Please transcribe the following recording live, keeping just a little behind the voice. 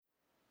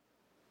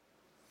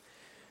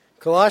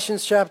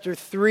Colossians chapter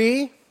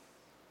 3.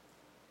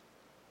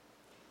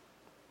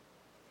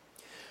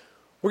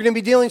 We're going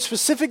to be dealing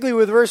specifically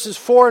with verses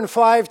 4 and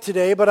 5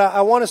 today, but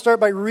I want to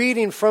start by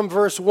reading from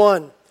verse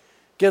 1.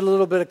 Get a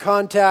little bit of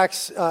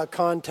context, and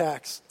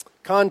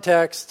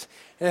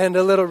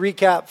a little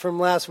recap from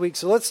last week.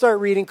 So let's start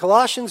reading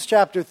Colossians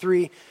chapter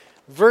 3,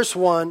 verse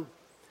 1.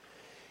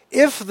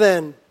 If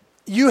then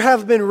you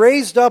have been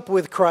raised up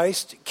with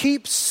Christ,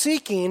 keep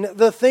seeking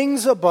the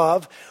things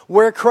above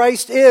where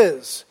Christ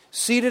is,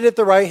 seated at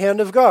the right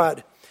hand of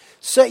God.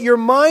 Set your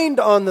mind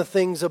on the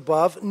things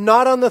above,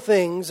 not on the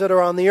things that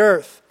are on the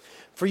earth.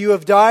 For you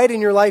have died,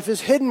 and your life is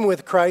hidden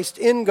with Christ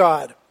in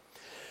God.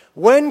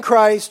 When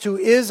Christ, who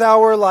is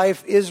our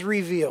life, is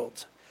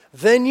revealed,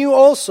 then you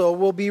also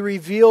will be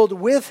revealed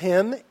with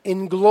him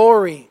in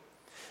glory.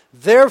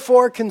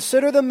 Therefore,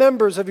 consider the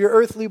members of your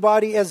earthly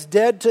body as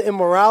dead to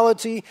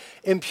immorality,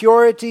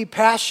 impurity,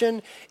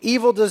 passion,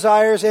 evil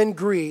desires, and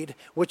greed,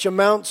 which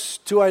amounts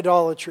to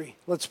idolatry.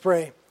 Let's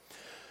pray.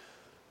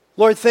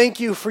 Lord, thank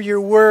you for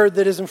your word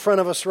that is in front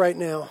of us right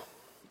now.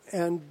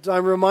 And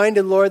I'm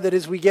reminded, Lord, that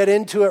as we get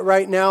into it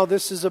right now,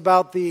 this is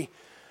about the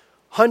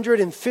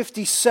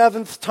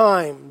 157th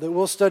time that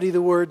we'll study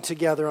the word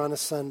together on a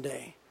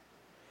Sunday.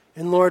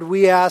 And Lord,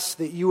 we ask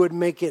that you would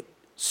make it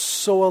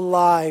so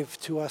alive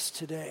to us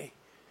today.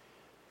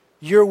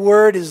 Your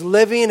word is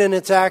living and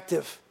it's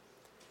active.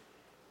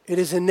 It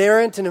is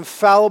inerrant and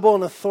infallible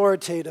and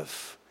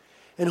authoritative.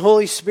 And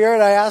Holy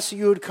Spirit, I ask that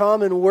you would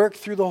come and work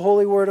through the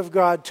holy word of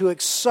God to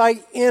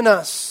excite in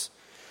us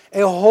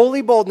a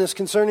holy boldness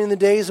concerning the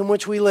days in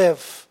which we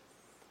live.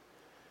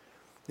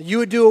 That you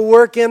would do a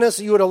work in us,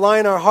 that you would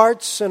align our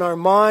hearts and our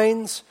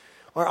minds,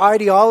 our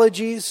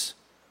ideologies,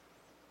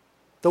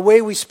 the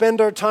way we spend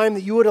our time,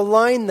 that you would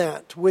align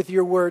that with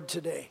your word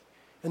today.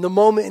 And the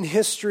moment in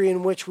history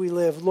in which we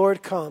live.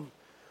 Lord, come,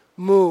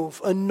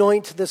 move,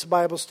 anoint this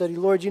Bible study.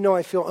 Lord, you know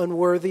I feel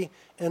unworthy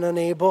and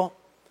unable.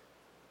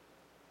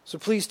 So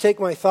please take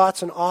my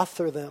thoughts and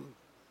author them.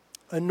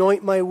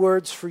 Anoint my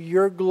words for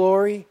your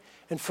glory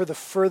and for the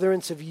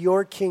furtherance of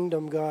your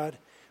kingdom, God.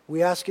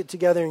 We ask it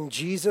together in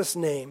Jesus'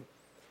 name.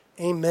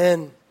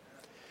 Amen.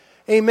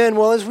 Amen.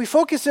 Well, as we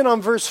focus in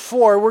on verse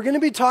 4, we're going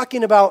to be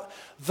talking about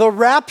the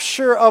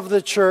rapture of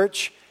the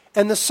church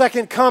and the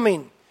second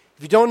coming.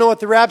 If you don't know what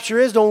the rapture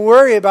is, don't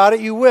worry about it.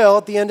 You will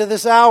at the end of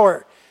this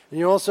hour. And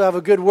you also have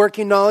a good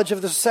working knowledge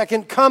of the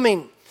second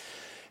coming.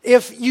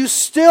 If you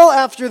still,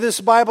 after this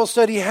Bible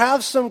study,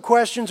 have some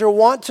questions or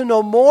want to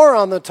know more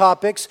on the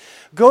topics,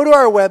 go to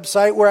our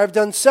website where I've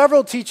done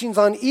several teachings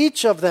on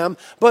each of them,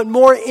 but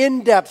more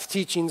in-depth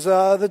teachings.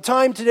 The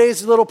time today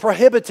is a little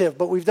prohibitive,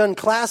 but we've done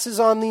classes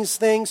on these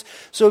things.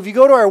 So if you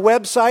go to our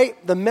website,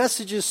 the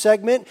messages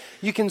segment,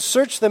 you can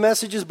search the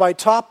messages by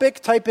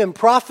topic, type in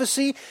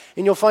prophecy,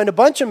 and you'll find a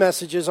bunch of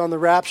messages on the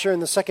rapture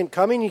and the second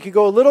coming. You could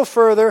go a little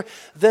further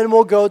than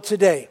we'll go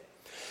today.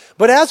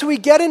 But as we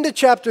get into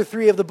chapter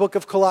 3 of the book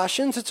of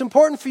Colossians, it's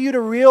important for you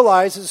to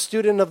realize as a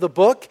student of the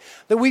book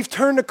that we've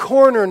turned a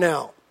corner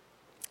now.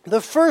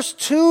 The first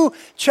 2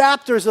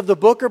 chapters of the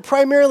book are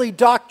primarily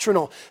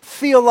doctrinal,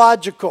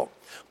 theological.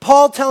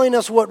 Paul telling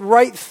us what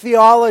right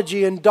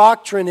theology and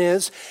doctrine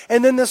is.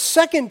 And then the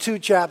second 2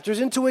 chapters,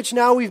 into which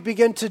now we've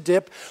begun to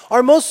dip,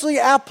 are mostly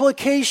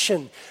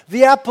application.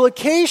 The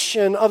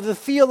application of the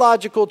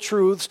theological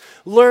truths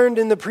learned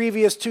in the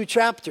previous 2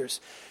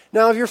 chapters.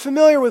 Now, if you're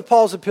familiar with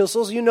Paul's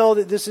epistles, you know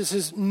that this is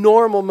his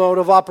normal mode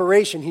of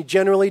operation. He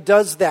generally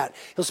does that.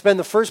 He'll spend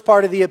the first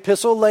part of the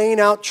epistle laying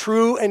out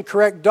true and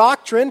correct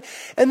doctrine,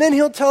 and then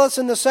he'll tell us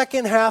in the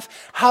second half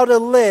how to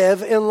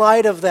live in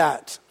light of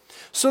that.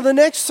 So the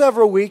next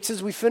several weeks,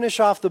 as we finish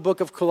off the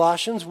book of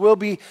Colossians, will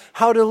be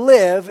how to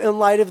live in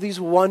light of these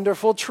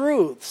wonderful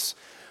truths.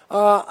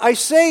 I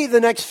say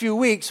the next few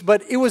weeks,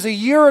 but it was a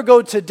year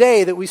ago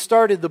today that we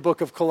started the book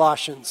of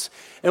Colossians.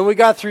 And we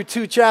got through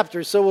 2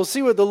 chapters, so we'll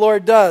see what the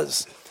Lord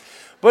does.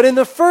 But in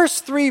the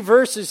first 3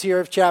 verses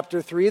here of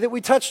chapter 3 that we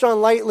touched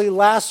on lightly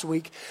last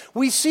week,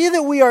 we see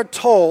that we are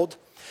told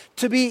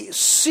to be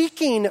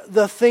seeking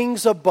the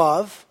things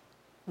above,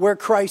 where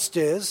Christ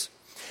is,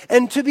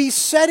 and to be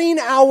setting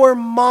our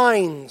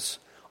minds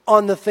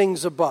on the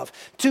things above.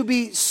 To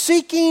be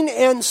seeking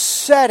and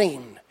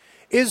setting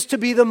is to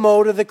be the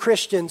mode of the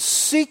Christian.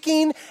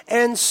 Seeking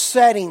and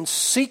setting.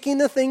 Seeking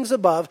the things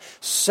above,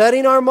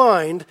 setting our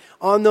mind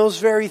on those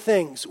very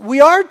things.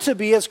 We are to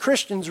be, as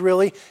Christians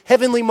really,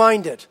 heavenly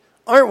minded,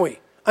 aren't we?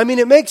 I mean,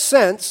 it makes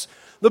sense.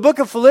 The book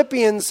of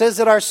Philippians says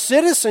that our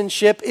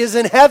citizenship is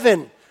in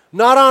heaven,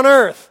 not on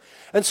earth.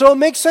 And so it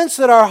makes sense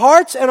that our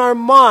hearts and our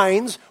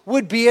minds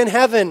would be in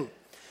heaven.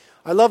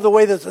 I love the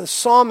way that the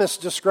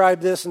psalmist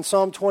described this in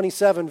Psalm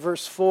 27,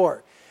 verse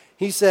 4.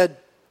 He said,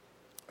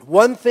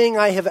 "One thing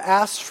I have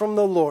asked from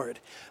the Lord,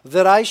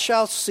 that I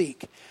shall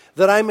seek,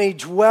 that I may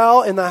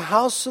dwell in the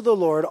house of the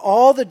Lord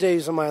all the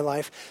days of my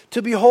life,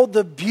 to behold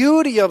the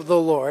beauty of the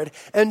Lord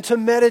and to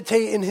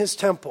meditate in his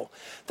temple."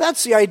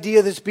 That's the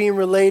idea that's being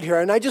relayed here.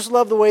 And I just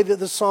love the way that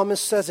the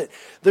psalmist says it.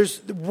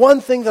 There's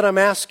one thing that I'm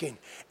asking,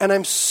 and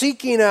I'm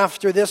seeking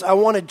after this. I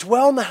want to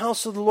dwell in the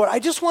house of the Lord. I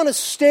just want to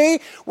stay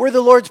where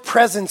the Lord's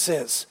presence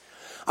is.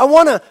 I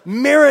want to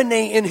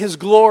marinate in His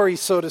glory,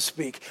 so to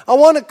speak. I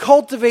want to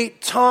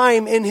cultivate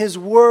time in His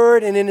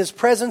word and in His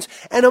presence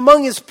and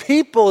among His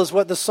people is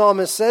what the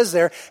psalmist says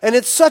there. And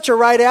it's such a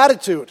right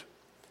attitude.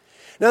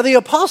 Now the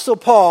Apostle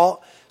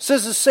Paul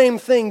says the same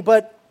thing,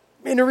 but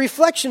in a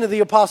reflection of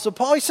the Apostle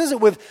Paul, he says it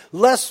with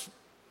less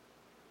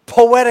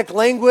poetic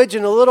language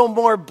and a little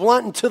more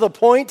blunt and to the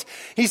point.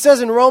 He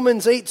says in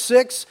Romans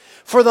 8:6,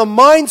 "For the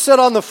mindset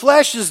on the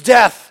flesh is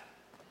death,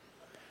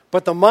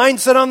 but the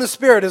mindset on the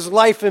Spirit is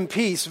life and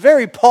peace."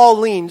 Very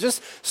Pauline,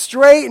 just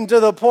straight and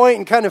to the point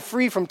and kind of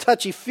free from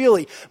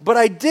touchy-feely. But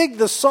I dig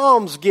the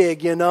Psalms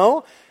gig,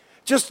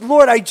 Just,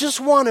 Lord, I just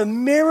want to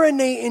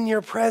marinate in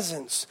your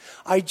presence.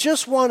 I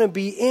just want to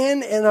be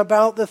in and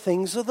about the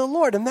things of the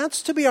Lord. And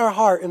that's to be our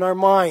heart and our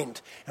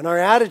mind and our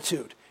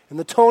attitude and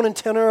the tone and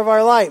tenor of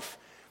our life.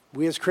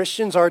 We as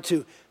Christians are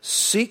to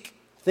seek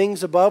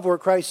things above where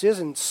Christ is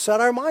and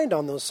set our mind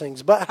on those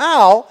things. But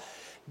how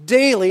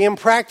daily and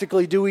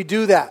practically do we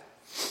do that?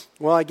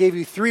 Well, I gave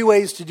you 3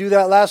 ways to do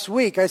that last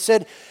week. I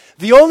said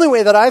the only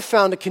way that I've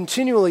found to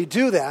continually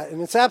do that,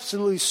 and it's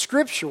absolutely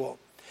scriptural,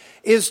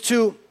 is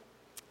to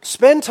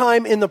spend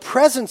time in the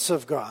presence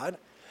of God,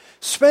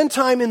 spend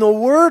time in the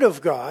Word of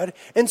God,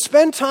 and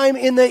spend time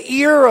in the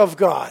ear of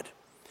God.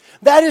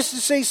 That is to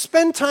say,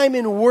 spend time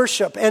in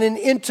worship and in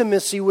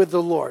intimacy with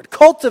the Lord.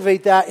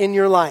 Cultivate that in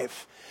your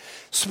life.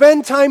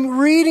 Spend time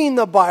reading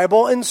the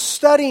Bible and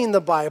studying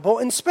the Bible,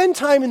 and spend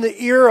time in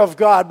the ear of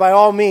God by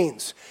all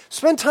means.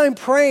 Spend time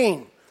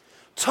praying,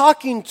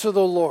 talking to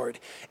the Lord,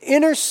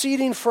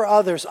 interceding for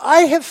others.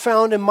 I have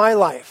found in my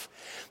life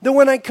that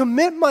when I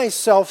commit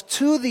myself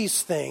to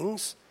these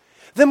things,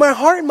 then my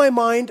heart and my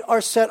mind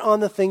are set on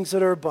the things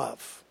that are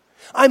above.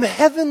 I'm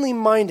heavenly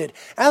minded,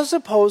 as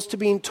opposed to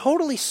being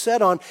totally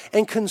set on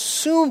and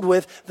consumed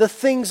with the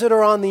things that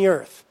are on the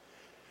earth.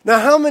 Now,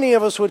 how many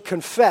of us would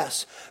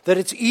confess that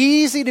it's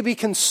easy to be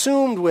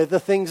consumed with the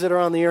things that are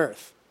on the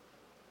earth?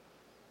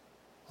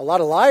 A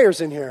lot of liars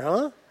in here,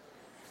 huh?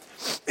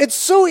 It's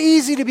so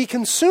easy to be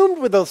consumed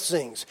with those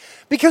things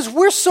because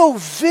we're so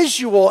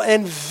visual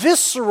and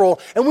visceral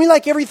and we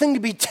like everything to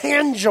be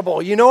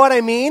tangible. You know what I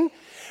mean?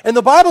 And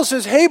the Bible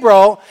says, hey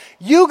bro,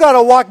 you got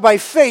to walk by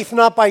faith,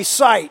 not by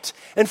sight.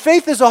 And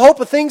faith is a hope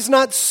of things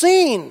not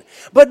seen.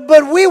 But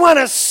we want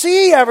to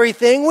see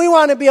everything. We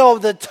want to be able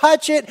to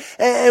touch it.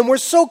 And we're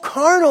so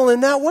carnal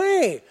in that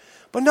way.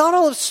 But not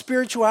all of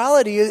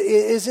spirituality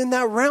is in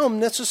that realm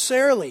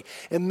necessarily.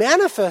 It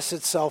manifests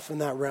itself in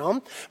that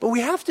realm. But we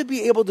have to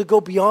be able to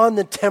go beyond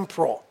the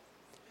temporal,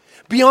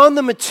 beyond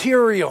the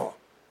material,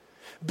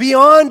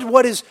 beyond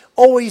what is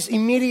always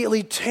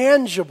immediately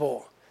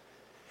tangible.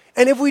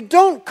 And if we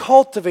don't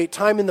cultivate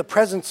time in the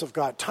presence of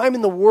God, time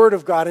in the Word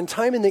of God, and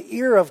time in the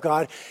ear of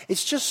God,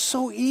 it's just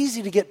so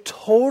easy to get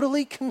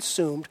totally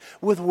consumed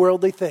with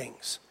worldly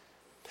things.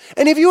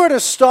 And if you were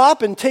to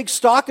stop and take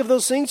stock of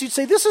those things, you'd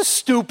say, this is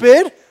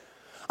stupid.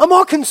 I'm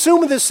all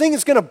consumed with this thing.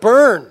 It's going to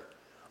burn.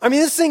 I mean,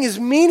 this thing is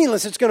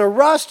meaningless. It's going to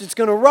rust. It's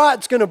going to rot.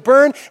 It's going to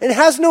burn. And it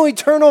has no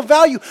eternal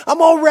value. I'm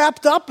all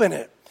wrapped up in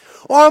it.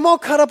 Or I'm all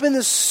caught up in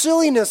this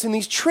silliness and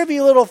these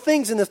trivial little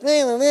things and this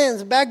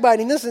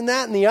backbiting, this and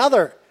that and the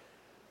other.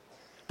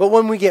 But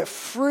when we get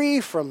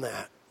free from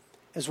that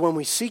is when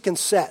we seek and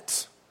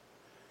set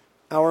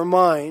our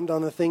mind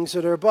on the things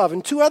that are above.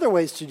 And 2 other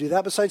ways to do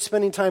that, besides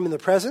spending time in the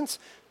presence,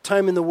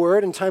 time in the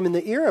Word, and time in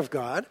the ear of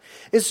God,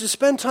 is to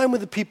spend time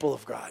with the people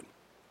of God.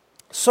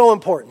 So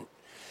important.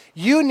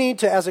 You need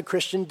to, as a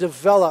Christian,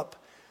 develop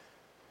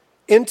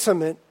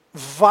intimate,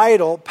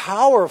 vital,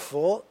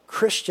 powerful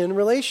Christian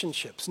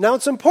relationships. Now,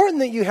 it's important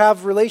that you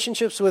have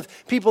relationships with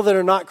people that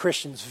are not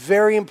Christians.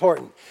 Very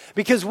important.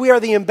 Because we are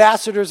the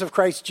ambassadors of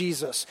Christ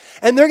Jesus.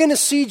 And they're going to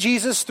see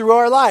Jesus through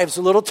our lives.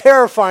 A little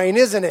terrifying,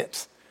 isn't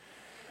it?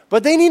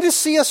 But they need to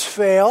see us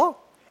fail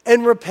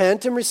and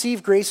repent and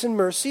receive grace and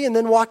mercy and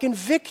then walk in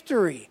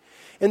victory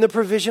in the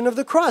provision of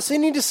the cross. They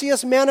need to see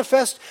us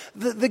manifest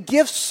the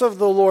gifts of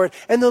the Lord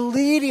and the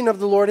leading of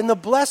the Lord and the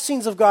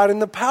blessings of God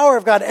and the power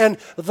of God and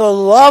the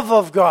love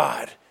of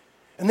God.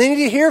 And they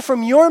need to hear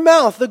from your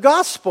mouth the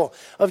gospel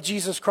of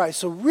Jesus Christ.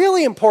 So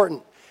really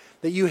important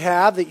that you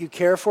have, that you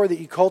care for, that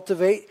you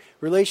cultivate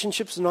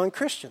relationships with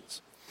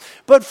non-Christians.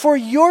 But for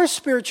your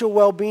spiritual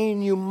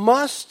well-being, you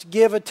must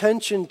give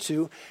attention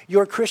to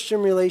your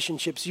Christian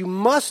relationships. You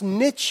must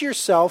niche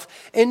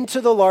yourself into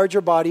the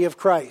larger body of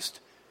Christ.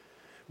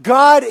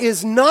 God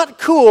is not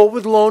cool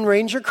with Lone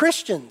Ranger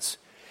Christians.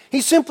 He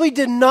simply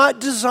did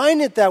not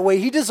design it that way.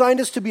 He designed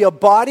us to be a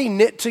body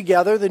knit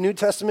together, the New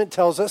Testament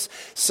tells us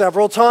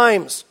several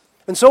times.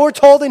 And so we're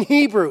told in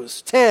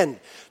Hebrews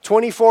 10,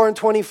 24 and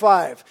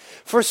 25,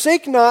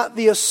 forsake not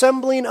the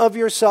assembling of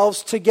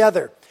yourselves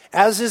together,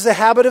 as is the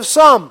habit of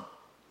some,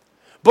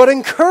 but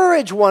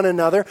encourage one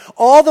another,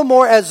 all the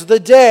more as the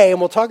day, and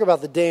we'll talk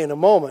about the day in a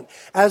moment,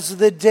 as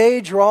the day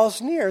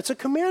draws near. It's a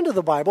command of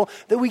the Bible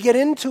that we get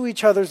into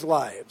each other's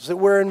lives, that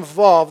we're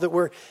involved, that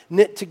we're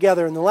knit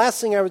together. And the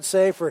last thing I would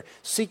say for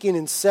seeking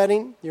and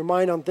setting your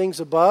mind on things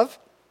above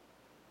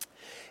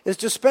is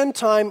to spend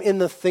time in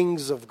the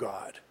things of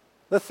God.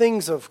 The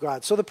things of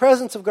God. So the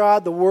presence of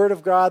God, the Word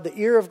of God, the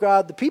ear of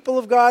God, the people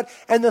of God,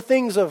 and the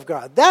things of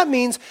God. That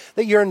means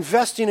that you're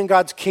investing in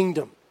God's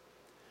kingdom.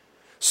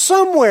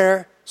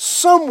 Somewhere,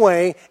 some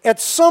way, at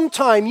some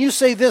time, you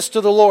say this to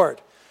the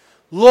Lord.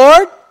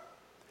 Lord,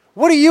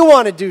 what do you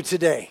want to do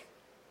today?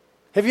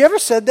 Have you ever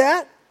said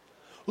that?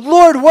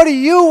 Lord, what do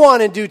you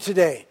want to do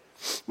today?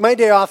 My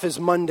day off is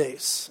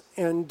Mondays.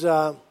 And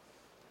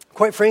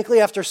quite frankly,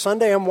 after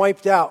Sunday, I'm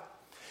wiped out.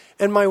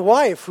 And my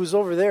wife, who's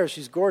over there,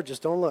 she's gorgeous,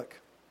 don't look.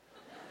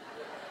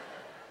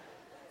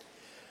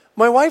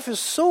 My wife is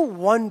so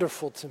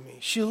wonderful to me.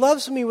 She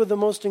loves me with the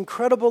most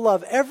incredible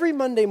love. Every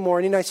Monday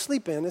morning I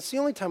sleep in. It's the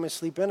only time I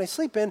sleep in. I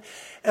sleep in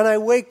and I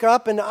wake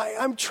up and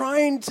I'm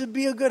trying to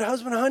be a good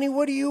husband. Honey,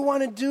 what do you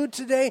want to do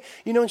today?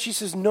 And she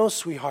says, no,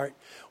 sweetheart.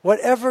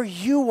 Whatever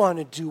you want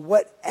to do,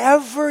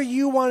 whatever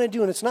you want to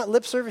do. And it's not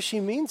lip service, she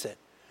means it.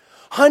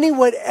 Honey,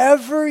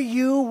 whatever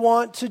you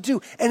want to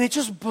do. And it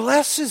just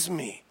blesses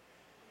me.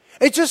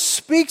 It just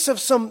speaks of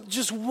some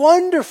just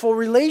wonderful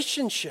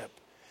relationship.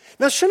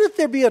 Now, shouldn't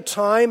there be a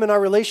time in our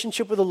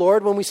relationship with the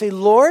Lord when we say,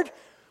 Lord,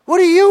 what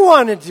do you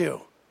want to do?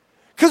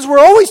 Because we're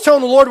always telling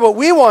the Lord what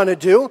we want to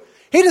do.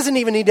 He doesn't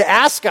even need to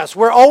ask us.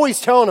 We're always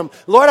telling him,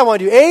 Lord, I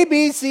want to do A,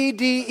 B, C,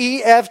 D,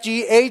 E, F,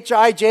 G, H,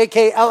 I, J,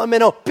 K, L, M,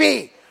 N, O,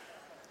 P.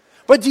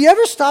 But do you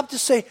ever stop to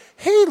say,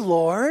 hey,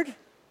 Lord,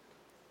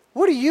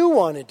 what do you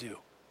want to do?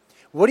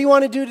 What do you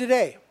want to do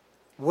today?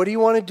 What do you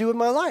want to do with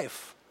my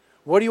life?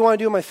 What do you want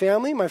to do with my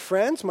family, my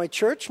friends, my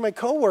church, my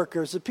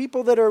coworkers, the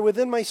people that are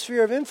within my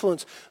sphere of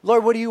influence?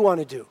 Lord, what do you want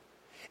to do?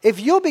 If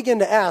you'll begin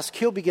to ask,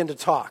 he'll begin to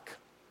talk.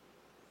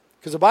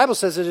 Because the Bible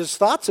says that his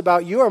thoughts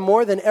about you are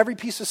more than every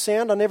piece of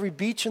sand on every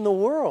beach in the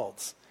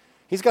world.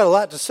 He's got a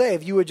lot to say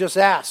if you would just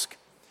ask.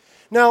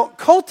 Now,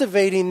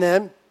 cultivating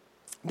then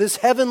this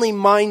heavenly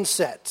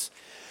mindset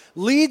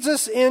leads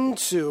us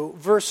into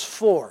verse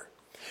 4,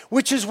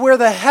 which is where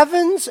the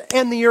heavens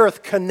and the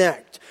earth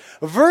connect.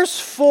 Verse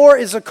 4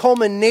 is a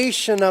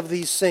culmination of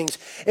these things.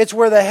 It's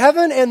where the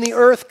heaven and the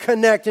earth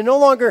connect. And no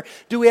longer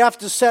do we have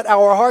to set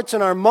our hearts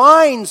and our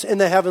minds in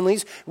the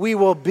heavenlies. We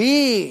will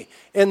be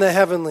in the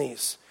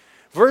heavenlies.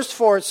 Verse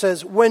 4 it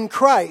says, when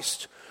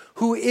Christ,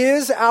 who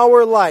is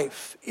our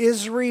life,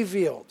 is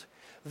revealed,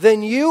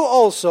 then you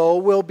also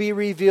will be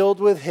revealed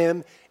with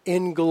him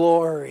in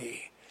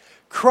glory.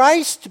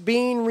 Christ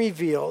being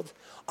revealed,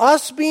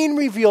 us being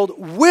revealed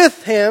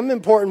with him,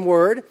 important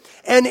word,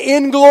 and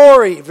in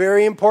glory,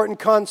 very important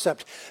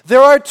concept.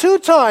 There are 2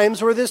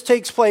 times where this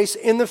takes place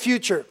in the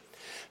future.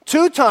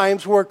 2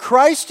 times where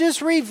Christ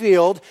is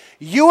revealed,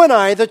 you and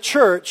I, the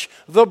church,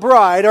 the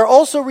bride, are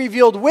also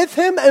revealed with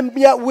him, and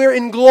yet we're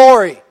in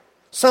glory.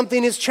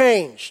 Something has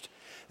changed.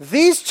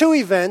 These 2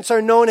 events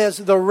are known as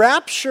the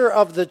rapture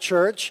of the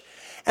church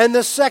and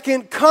the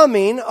second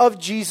coming of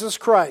Jesus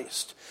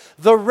Christ.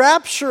 The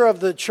rapture of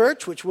the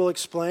church, which we'll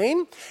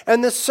explain,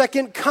 and the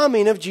second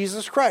coming of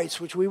Jesus Christ,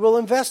 which we will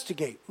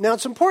investigate. Now,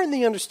 it's important that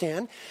you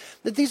understand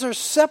that these are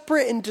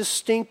separate and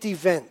distinct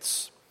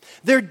events.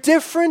 They're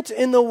different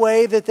in the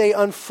way that they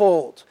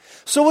unfold.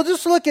 So we'll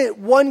just look at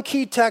one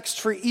key text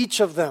for each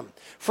of them.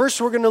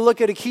 First, we're going to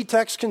look at a key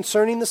text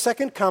concerning the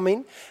second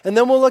coming, and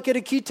then we'll look at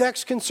a key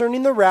text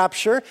concerning the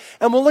rapture,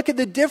 and we'll look at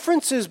the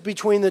differences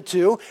between the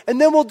two,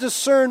 and then we'll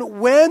discern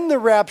when the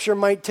rapture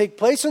might take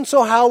place, and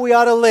so how we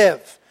ought to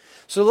live.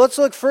 So let's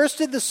look first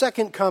at the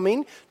second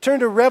coming. Turn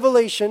to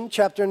Revelation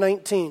chapter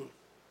 19.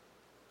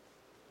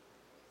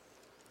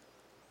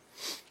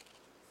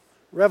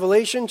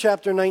 Revelation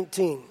chapter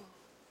 19.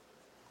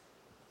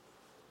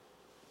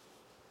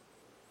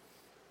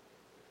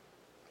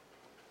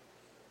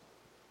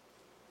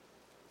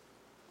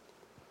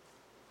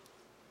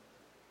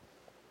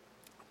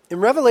 In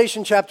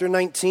Revelation chapter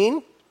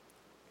 19,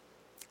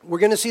 we're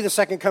going to see the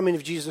second coming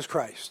of Jesus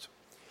Christ.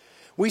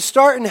 We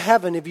start in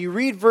heaven. If you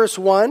read verse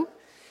 1,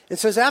 it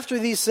says, after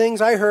these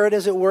things I heard,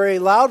 as it were, a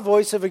loud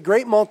voice of a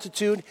great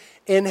multitude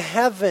in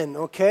heaven.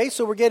 Okay,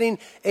 so we're getting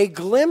a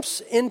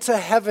glimpse into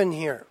heaven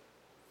here.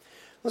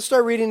 Let's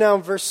start reading now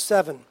in verse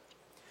 7.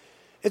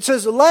 It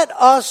says, let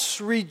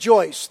us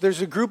rejoice. There's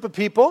a group of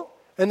people,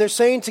 and they're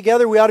saying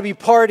together we ought to be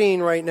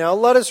partying right now.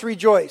 Let us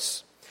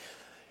rejoice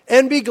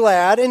and be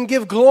glad and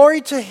give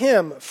glory to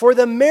him, for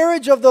the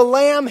marriage of the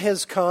Lamb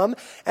has come,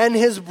 and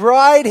his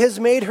bride has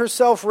made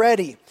herself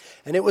ready.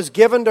 And it was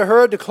given to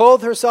her to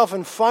clothe herself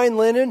in fine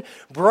linen,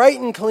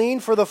 bright and clean,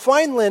 for the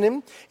fine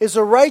linen is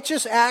the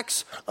righteous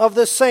acts of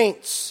the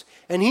saints.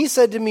 And he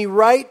said to me,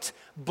 write,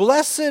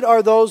 blessed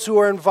are those who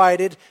are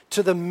invited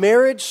to the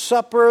marriage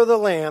supper of the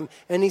Lamb.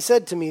 And he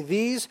said to me,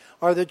 these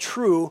are the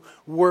true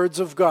words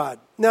of God.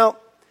 Now,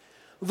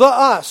 the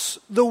us,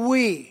 the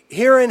we,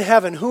 here in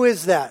heaven, who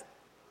is that?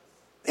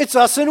 It's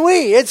us and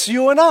we. It's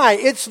you and I.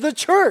 It's the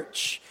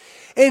church.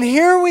 And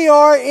here we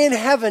are in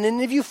heaven.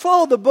 And if you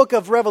follow the book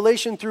of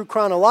Revelation through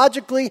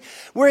chronologically,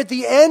 we're at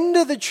the end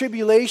of the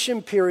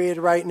tribulation period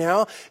right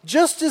now,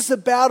 just as the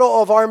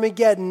battle of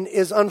Armageddon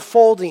is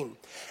unfolding.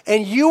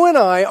 And you and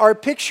I are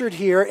pictured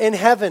here in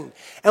heaven.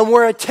 And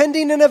we're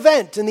attending an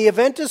event. And the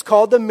event is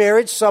called the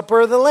marriage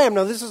supper of the Lamb.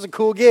 Now, this is a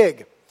cool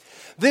gig.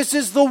 This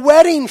is the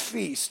wedding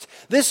feast.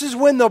 This is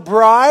when the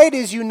bride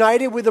is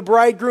united with the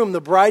bridegroom.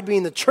 The bride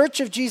being the church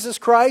of Jesus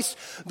Christ.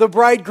 The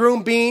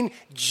bridegroom being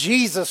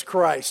Jesus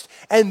Christ.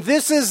 And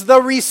this is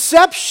the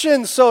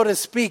reception, so to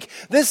speak.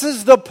 This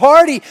is the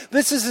party.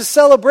 This is a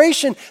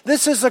celebration.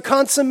 This is a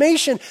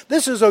consummation.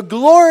 This is a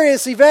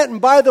glorious event.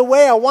 And by the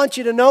way, I want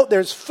you to note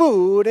there's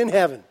food in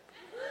heaven.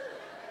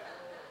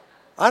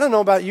 I don't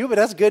know about you, but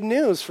that's good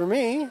news for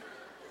me.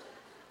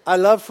 I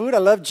love food. I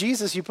love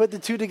Jesus. You put the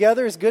two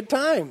together, it's good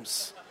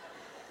times.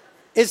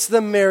 It's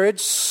the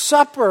marriage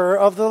supper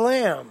of the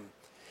Lamb.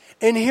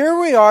 And here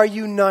we are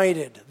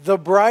united, the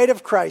bride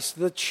of Christ,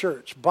 the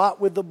church, bought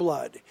with the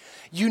blood,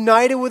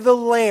 united with the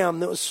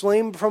Lamb that was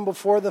slain from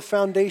before the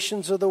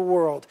foundations of the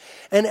world.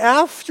 And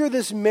after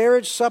this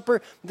marriage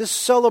supper, this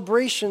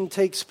celebration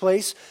takes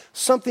place,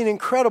 something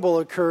incredible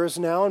occurs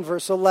now in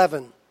verse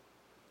 11.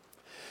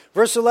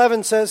 Verse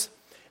 11 says,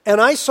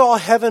 "And I saw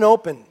heaven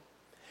open,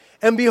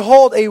 and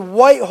behold, a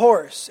white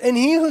horse, and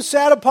he who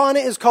sat upon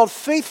it is called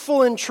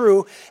Faithful and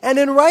True, and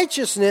in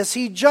righteousness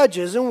he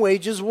judges and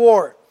wages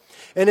war.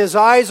 And his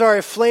eyes are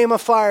a flame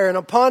of fire, and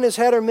upon his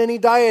head are many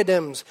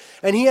diadems.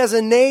 And he has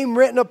a name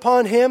written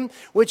upon him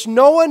which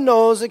no one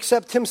knows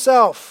except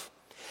himself.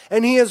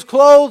 And he is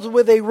clothed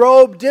with a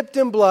robe dipped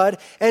in blood,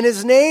 and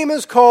his name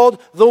is called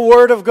the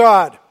Word of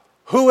God."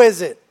 Who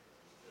is it?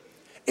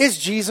 It's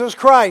Jesus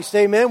Christ.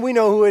 Amen. We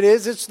know who it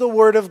is. It's the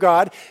Word of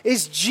God.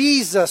 It's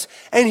Jesus.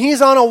 And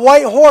he's on a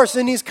white horse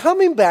and he's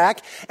coming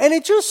back. And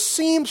it just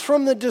seems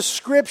from the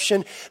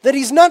description that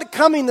he's not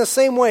coming the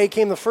same way he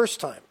came the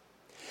first time.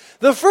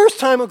 The first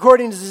time,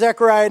 according to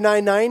Zechariah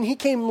 9:9, he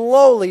came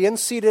lowly and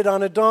seated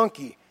on a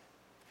donkey.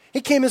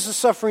 He came as a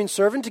suffering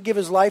servant to give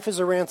his life as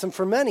a ransom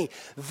for many.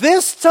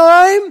 This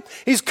time,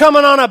 he's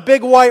coming on a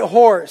big white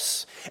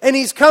horse. And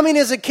he's coming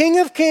as a King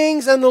of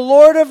Kings and the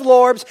Lord of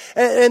Lords.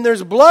 And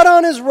there's blood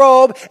on his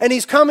robe. And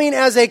he's coming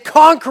as a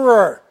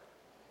conqueror.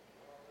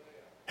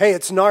 Hey,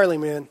 it's gnarly,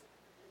 man.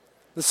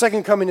 The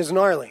second coming is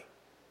gnarly.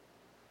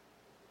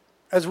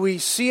 As we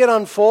see it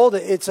unfold,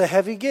 it's a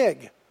heavy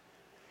gig.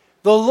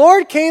 The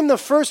Lord came the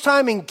first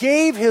time and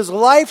gave his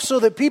life so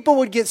that people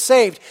would get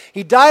saved.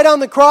 He died on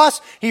the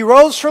cross. He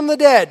rose from the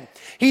dead.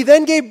 He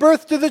then gave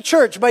birth to the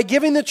church by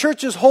giving the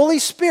church his Holy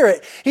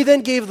Spirit. He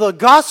then gave the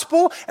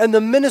gospel and the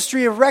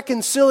ministry of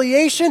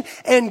reconciliation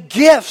and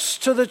gifts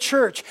to the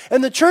church.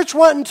 And the church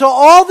went into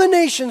all the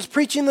nations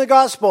preaching the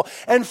gospel.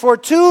 And for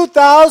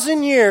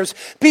 2,000 years,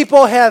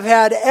 people have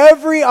had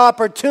every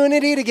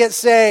opportunity to get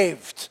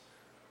saved.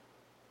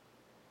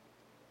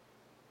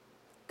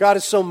 God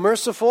is so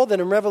merciful that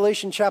in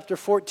Revelation chapter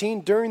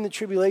 14, during the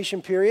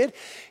tribulation period,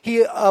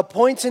 he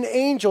appoints an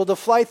angel to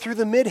fly through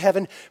the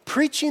mid-heaven,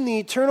 preaching the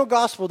eternal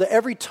gospel to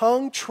every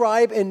tongue,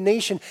 tribe, and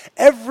nation.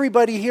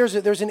 Everybody hears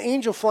it. There's an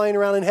angel flying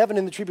around in heaven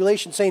in the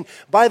tribulation saying,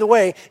 by the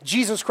way,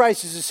 Jesus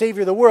Christ is the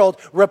Savior of the world.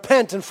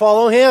 Repent and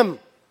follow him.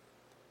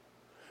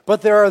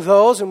 But there are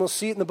those, and we'll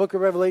see it in the book of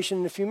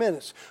Revelation in a few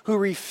minutes, who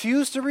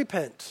refuse to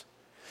repent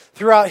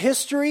throughout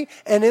history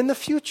and in the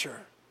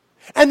future.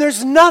 And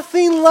there's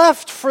nothing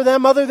left for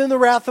them other than the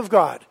wrath of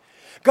God.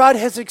 God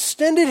has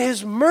extended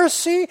his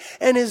mercy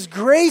and his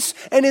grace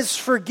and his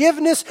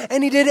forgiveness,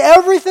 and he did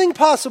everything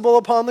possible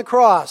upon the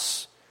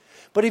cross.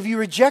 But if you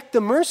reject the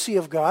mercy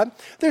of God,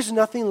 there's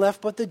nothing left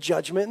but the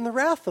judgment and the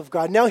wrath of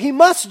God. Now, he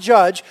must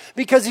judge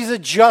because he's a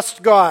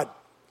just God.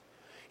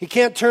 He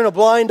can't turn a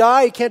blind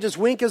eye, he can't just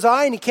wink his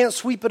eye, and he can't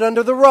sweep it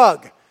under the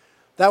rug.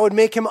 That would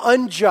make him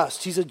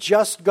unjust. He's a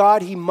just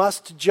God, he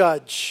must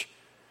judge.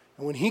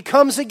 And when he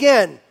comes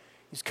again,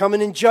 he's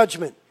coming in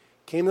judgment.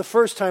 Came the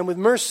first time with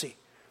mercy.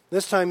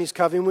 This time he's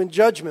coming with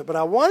judgment. But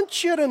I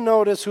want you to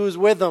notice who's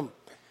with him.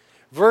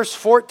 Verse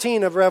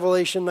 14 of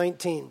Revelation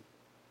 19.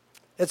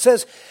 It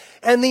says,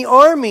 "And the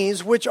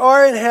armies which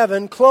are in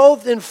heaven,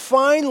 clothed in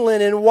fine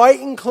linen, white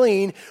and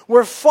clean,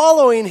 were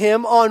following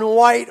him on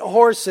white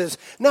horses."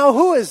 Now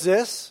who is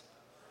this?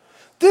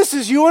 This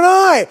is you and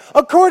I.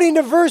 According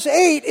to verse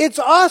 8, it's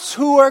us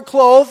who are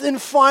clothed in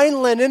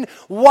fine linen,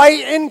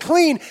 white and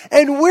clean.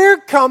 And we're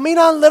coming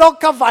on little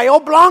caballo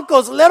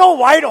blancos, little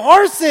white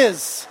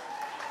horses.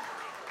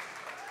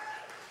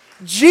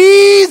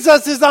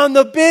 Jesus is on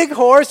the big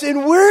horse,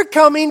 and we're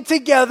coming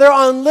together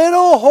on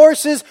little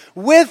horses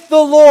with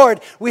the Lord.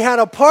 We had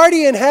a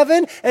party in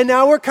heaven, and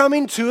now we're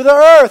coming to the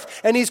earth.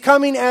 And he's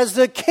coming as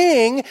the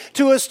king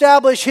to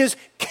establish his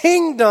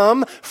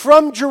kingdom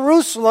from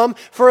Jerusalem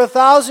for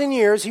 1,000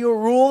 years. He will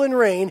rule and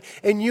reign,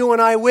 and you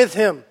and I with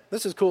him.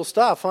 This is cool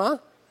stuff, huh?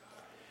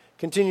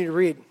 Continue to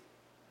read.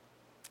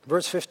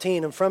 Verse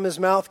 15, "And from his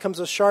mouth comes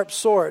a sharp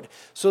sword,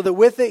 so that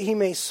with it he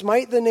may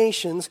smite the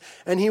nations,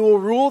 and he will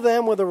rule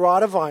them with a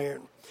rod of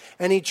iron.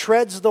 And he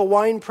treads the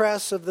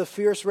winepress of the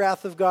fierce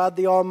wrath of God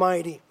the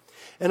Almighty.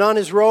 And on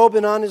his robe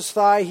and on his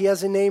thigh he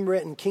has a name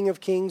written, King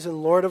of Kings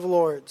and Lord of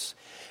Lords.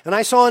 And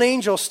I saw an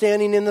angel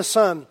standing in the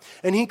sun,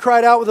 and he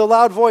cried out with a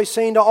loud voice,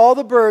 saying to all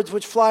the birds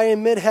which fly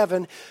in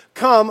mid-heaven,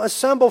 Come,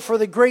 assemble for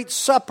the great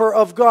supper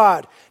of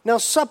God. Now,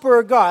 supper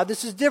of God,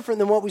 this is different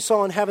than what we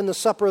saw in heaven, the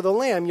supper of the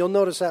Lamb. You'll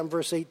notice that in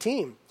verse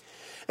 18.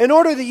 In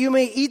order that you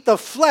may eat the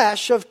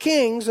flesh of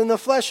kings, and the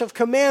flesh of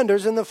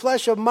commanders, and the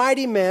flesh of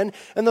mighty men,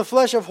 and the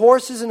flesh of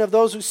horses and of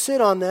those who sit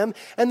on them,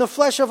 and the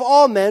flesh of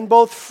all men,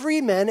 both free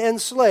men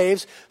and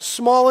slaves,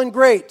 small and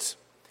great.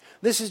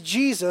 This is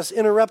Jesus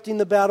interrupting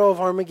the battle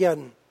of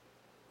Armageddon.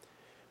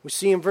 We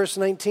see in verse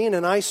 19,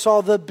 And I saw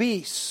the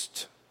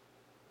beast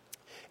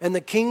and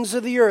the kings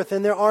of the earth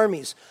and their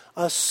armies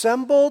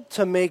assembled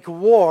to make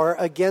war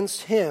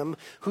against him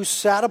who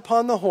sat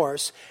upon the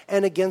horse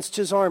and against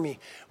his army.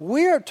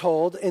 We are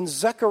told in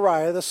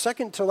Zechariah, the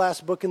second to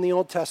last book in the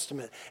Old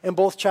Testament, in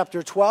both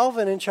chapter 12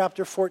 and in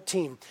chapter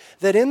 14,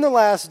 that in the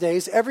last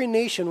days every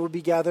nation would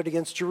be gathered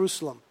against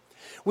Jerusalem.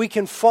 We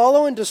can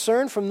follow and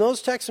discern from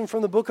those texts and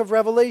from the book of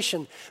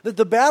Revelation that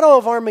the battle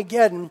of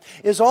Armageddon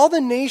is all the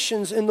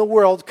nations in the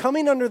world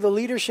coming under the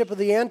leadership of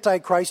the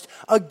Antichrist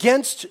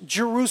against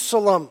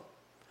Jerusalem.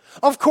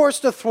 Of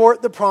course, to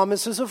thwart the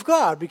promises of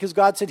God, because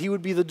God said he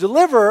would be the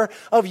deliverer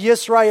of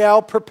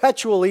Yisrael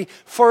perpetually,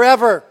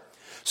 forever.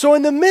 So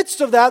in the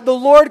midst of that, the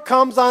Lord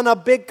comes on a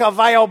big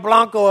caballo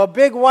blanco, a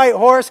big white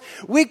horse.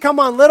 We come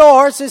on little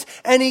horses,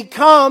 and he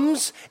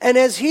comes, and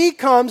as he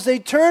comes, they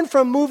turn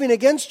from moving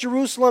against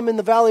Jerusalem in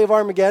the valley of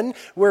Armageddon,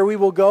 where we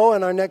will go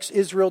on our next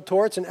Israel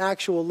tour. It's an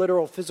actual,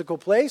 literal, physical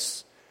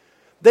place.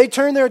 They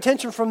turn their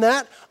attention from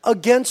that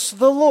against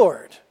the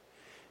Lord.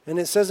 And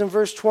it says in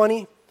verse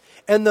 20,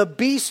 And the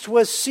beast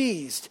was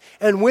seized,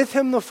 and with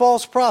him the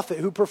false prophet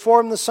who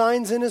performed the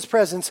signs in his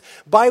presence,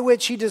 by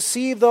which he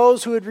deceived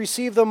those who had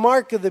received the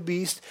mark of the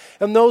beast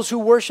and those who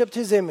worshipped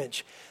his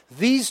image.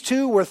 These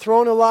two were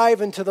thrown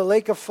alive into the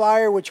lake of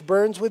fire which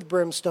burns with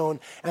brimstone,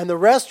 and the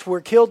rest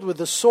were killed with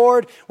the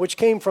sword which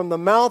came from the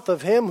mouth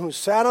of him who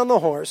sat on the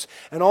horse,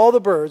 and all the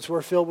birds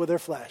were filled with their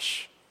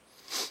flesh.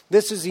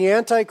 This is the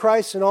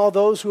Antichrist and all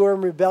those who are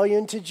in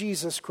rebellion to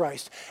Jesus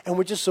Christ. And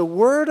with just a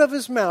word of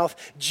his mouth,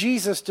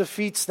 Jesus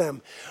defeats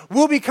them.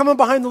 We'll be coming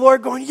behind the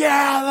Lord going,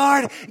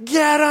 Yeah, Lord,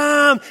 get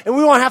him. And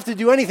we won't have to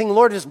do anything. The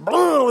Lord just,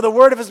 with a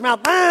word of his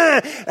mouth,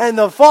 and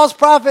the false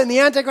prophet and the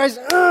Antichrist,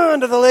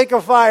 into the lake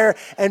of fire,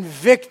 and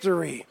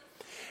victory.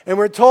 And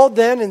we're told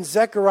then in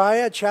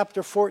Zechariah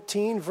chapter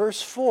 14,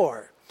 verse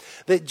 4,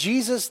 that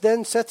Jesus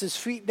then sets his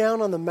feet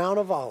down on the Mount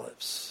of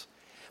Olives.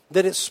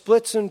 That it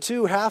splits in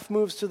two, half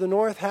moves to the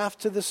north, half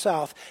to the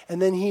south,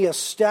 and then he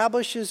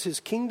establishes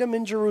his kingdom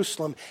in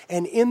Jerusalem.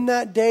 And in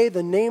that day,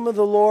 the name of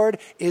the Lord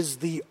is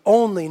the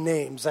only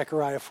name,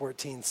 Zechariah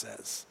 14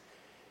 says.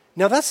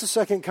 Now that's the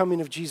second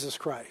coming of Jesus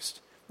Christ.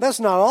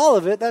 That's not all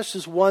of it, that's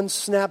just one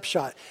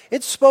snapshot.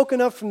 It's spoken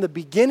of from the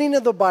beginning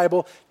of the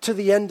Bible to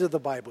the end of the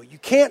Bible. You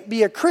can't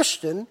be a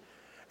Christian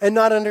and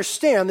not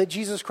understand that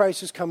Jesus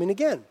Christ is coming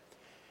again.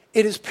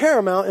 It is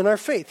paramount in our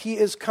faith. He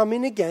is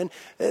coming again.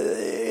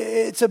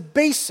 It's a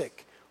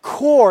basic,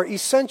 core,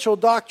 essential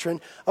doctrine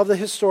of the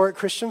historic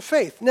Christian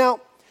faith.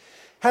 Now,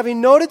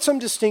 having noted some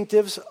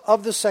distinctives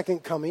of the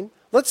second coming,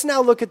 let's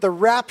now look at the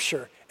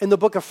rapture in the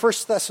book of 1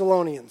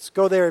 Thessalonians.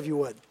 Go there if you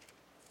would.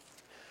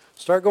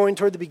 Start going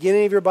toward the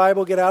beginning of your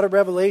Bible. Get out of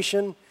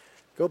Revelation.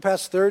 Go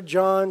past 3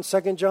 John,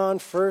 2 John,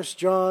 1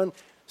 John,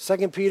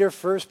 2 Peter,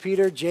 1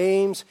 Peter,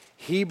 James,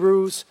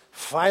 Hebrews,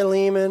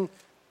 Philemon,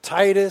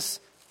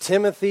 Titus,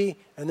 Timothy,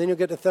 and then you'll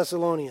get to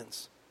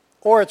Thessalonians.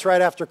 Or it's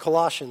right after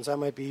Colossians. That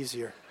might be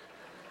easier.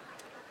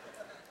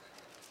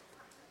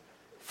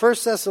 1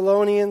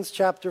 Thessalonians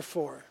chapter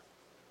 4.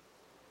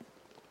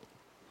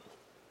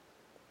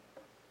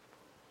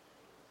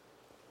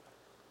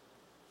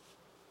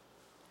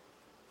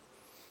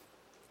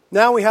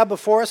 Now we have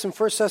before us in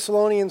 1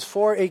 Thessalonians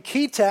 4 a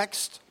key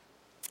text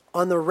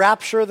on the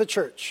rapture of the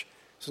church.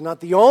 This is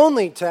not the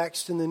only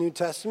text in the New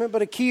Testament,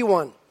 but a key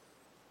one.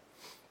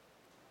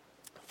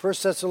 1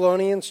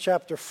 Thessalonians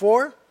chapter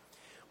 4,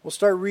 we'll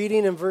start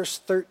reading in verse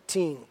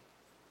 13.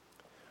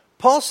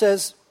 Paul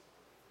says,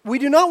 We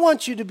do not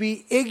want you to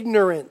be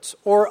ignorant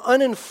or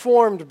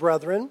uninformed,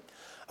 brethren,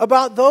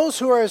 about those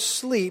who are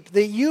asleep,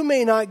 that you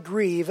may not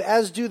grieve,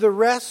 as do the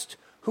rest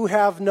who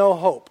have no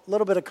hope. A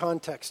little bit of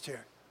context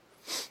here.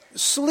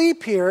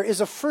 Sleep here is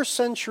a first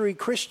century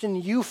Christian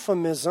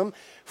euphemism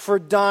for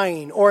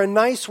dying, or a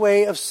nice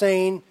way of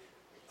saying,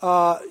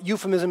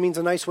 euphemism means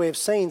a nice way of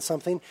saying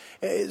something.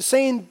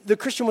 Saying the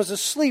Christian was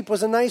asleep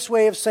was a nice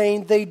way of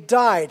saying they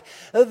died.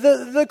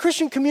 The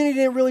Christian community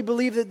didn't really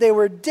believe that they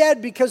were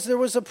dead because there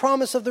was a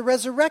promise of the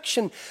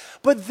resurrection.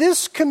 But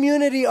this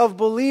community of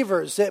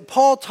believers that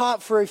Paul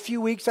taught for a few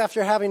weeks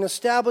after having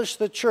established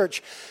the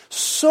church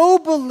so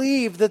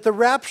believed that the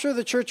rapture of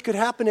the church could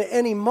happen at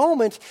any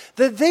moment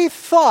that they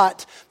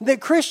thought that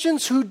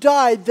Christians who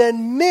died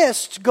then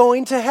missed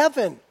going to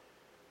heaven.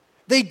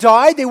 They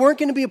died. They weren't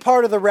going to be a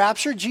part of the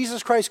rapture,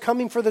 Jesus Christ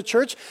coming for the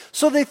church.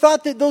 So they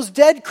thought that those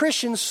dead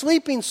Christians,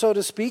 sleeping, so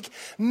to speak,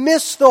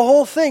 missed the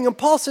whole thing. And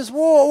Paul says,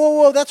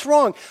 whoa, that's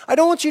wrong. I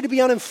don't want you to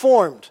be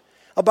uninformed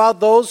about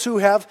those who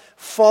have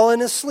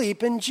fallen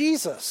asleep in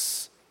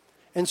Jesus.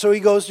 And so he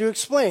goes to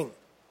explain.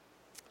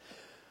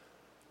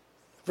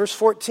 Verse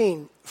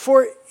 14,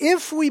 for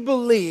if we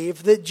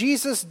believe that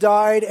Jesus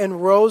died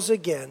and rose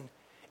again,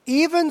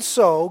 even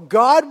so,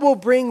 God will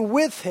bring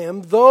with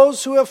him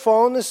those who have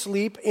fallen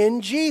asleep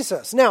in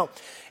Jesus. Now,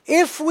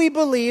 if we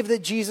believe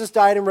that Jesus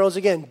died and rose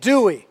again,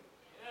 do we?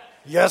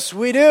 Yes,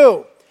 we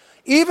do.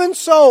 Even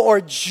so, or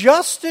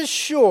just as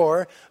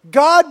sure,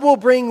 God will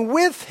bring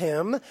with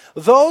him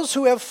those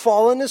who have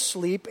fallen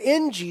asleep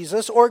in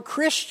Jesus, or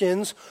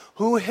Christians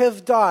who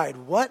have died.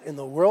 What in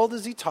the world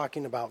is he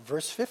talking about?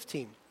 Verse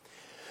 15.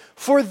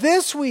 For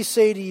this we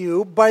say to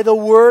you by the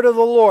word of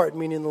the Lord,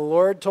 meaning the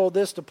Lord told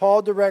this to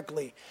Paul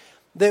directly,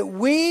 that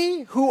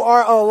we who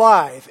are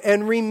alive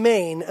and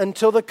remain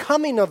until the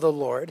coming of the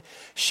Lord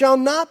shall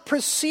not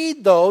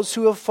precede those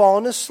who have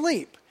fallen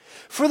asleep.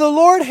 For the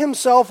Lord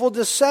himself will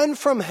descend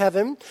from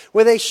heaven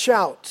with a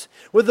shout,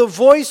 with the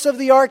voice of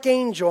the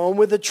archangel, and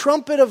with the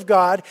trumpet of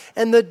God,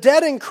 and the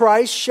dead in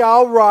Christ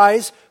shall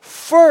rise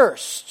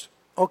first.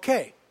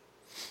 Okay.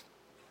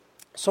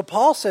 So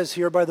Paul says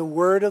here by the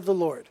word of the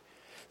Lord,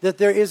 that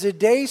there is a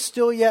day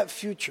still yet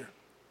future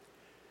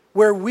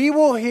where we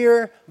will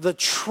hear the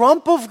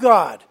trump of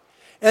God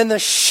and the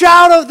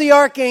shout of the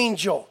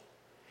archangel.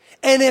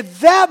 And at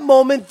that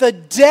moment, the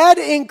dead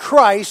in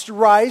Christ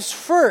rise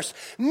first,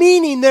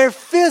 meaning their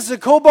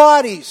physical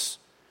bodies.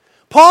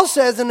 Paul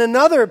says in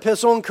another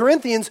epistle in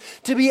Corinthians,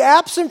 to be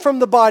absent from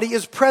the body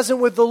is present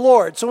with the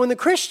Lord. So when the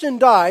Christian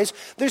dies,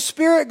 their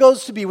spirit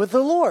goes to be with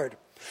the Lord.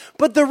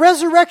 But the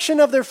resurrection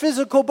of their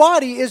physical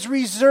body is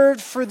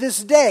reserved for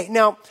this day.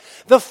 Now,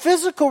 the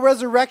physical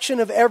resurrection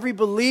of every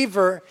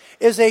believer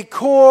is a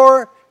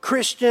core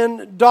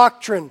Christian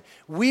doctrine.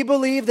 We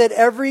believe that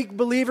every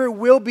believer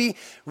will be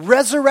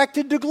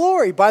resurrected to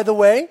glory. By the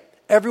way,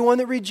 everyone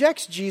that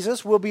rejects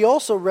Jesus will be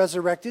also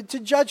resurrected to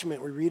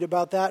judgment. We read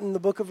about that in the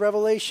book of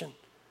Revelation.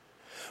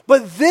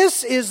 But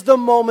this is the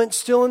moment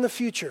still in the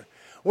future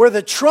where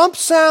the trump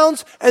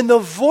sounds and the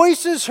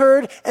voice is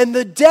heard and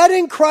the dead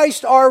in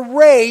Christ are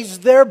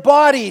raised, their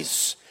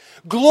bodies.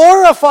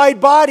 Glorified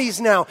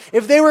bodies now.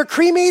 If they were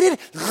cremated,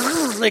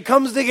 it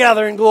comes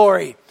together in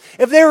glory.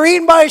 If they were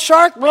eaten by a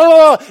shark,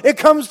 it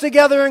comes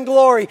together in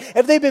glory.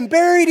 If they've been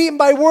buried, eaten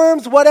by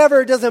worms,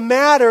 whatever, it doesn't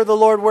matter. The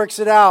Lord works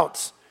it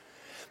out.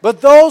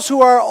 But those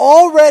who are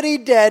already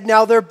dead,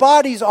 now their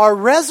bodies are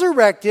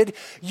resurrected,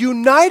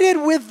 united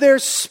with their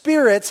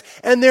spirits,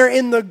 and they're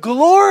in the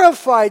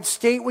glorified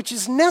state which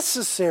is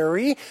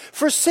necessary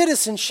for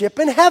citizenship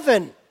in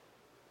heaven. It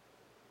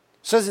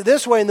says it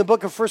this way in the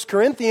book of 1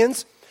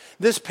 Corinthians,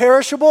 this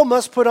perishable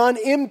must put on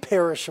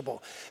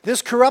imperishable.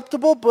 This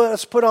corruptible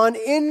must put on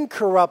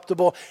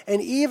incorruptible.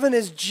 And even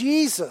as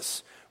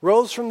Jesus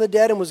rose from the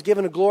dead and was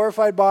given a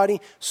glorified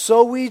body,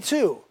 so we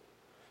too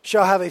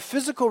shall have a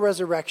physical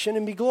resurrection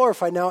and be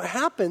glorified. Now it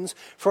happens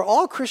for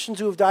all Christians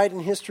who have died in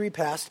history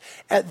past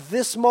at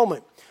this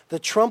moment. The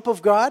trump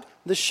of God,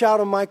 the shout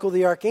of Michael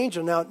the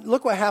archangel. Now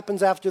look what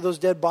happens after those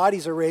dead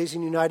bodies are raised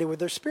and united with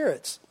their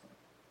spirits.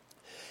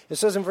 It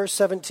says in verse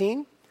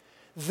 17,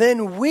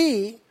 then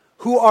we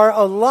who are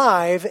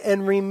alive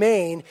and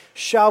remain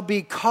shall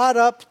be caught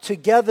up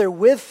together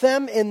with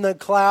them in the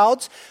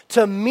clouds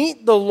to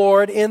meet the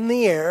Lord in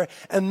the air,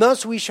 and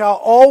thus we shall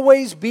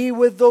always be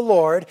with the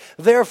Lord.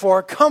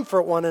 Therefore,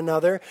 comfort one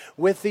another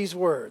with these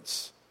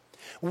words.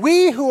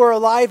 We who are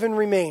alive and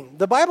remain.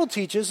 The Bible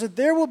teaches that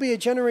there will be a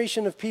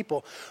generation of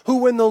people who,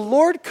 when the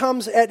Lord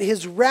comes at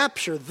his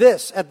rapture,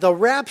 at the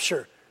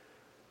rapture,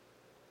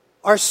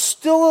 are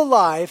still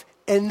alive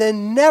and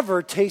then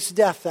never taste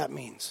death, that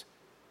means.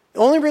 The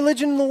only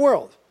religion in the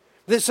world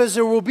that says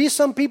there will be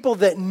some people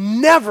that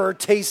never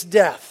taste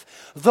death.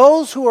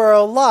 Those who are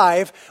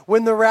alive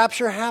when the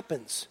rapture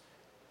happens.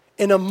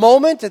 In a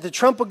moment, at the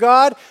trump of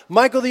God,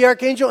 Michael the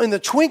archangel, in the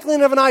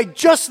twinkling of an eye,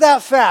 just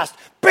that fast,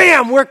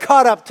 bam, we're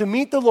caught up to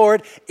meet the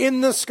Lord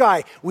in the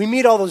sky. We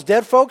meet all those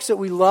dead folks that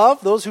we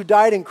love, those who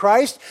died in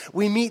Christ.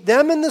 We meet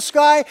them in the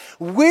sky.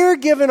 We're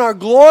given our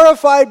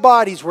glorified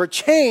bodies. We're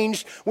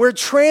changed. We're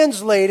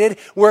translated.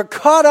 We're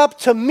caught up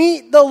to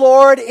meet the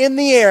Lord in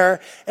the air,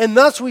 and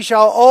thus we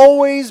shall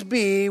always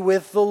be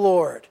with the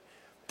Lord.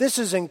 This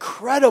is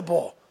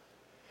incredible.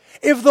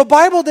 If the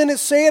Bible didn't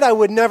say it, I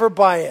would never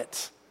buy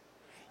it.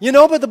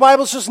 But the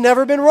Bible's just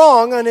never been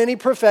wrong on any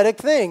prophetic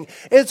thing.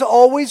 It's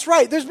always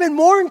right. There's been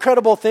more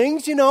incredible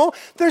things,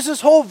 There's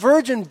this whole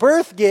virgin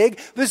birth gig,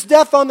 this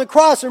death on the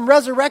cross and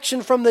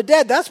resurrection from the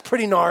dead. That's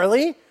pretty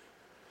gnarly.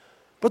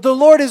 But the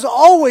Lord is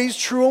always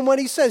true in what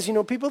he says.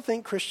 People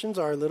think Christians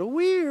are a little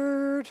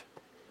weird.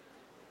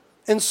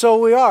 And so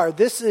we are.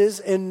 This is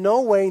in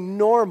no way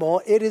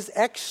normal. It is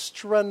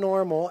extra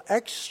normal,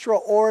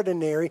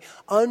 extraordinary,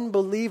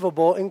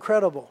 unbelievable,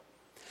 incredible.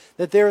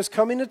 That there is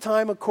coming a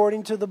time,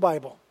 according to the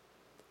Bible,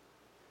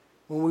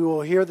 when we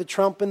will hear the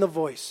trump and the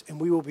voice, and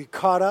we will be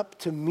caught up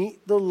to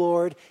meet the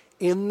Lord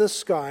in the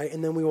sky,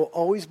 and then we will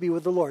always be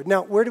with the Lord.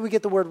 Now, where do we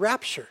get the word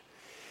rapture?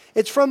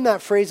 It's from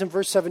that phrase in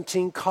verse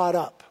 17, caught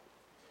up.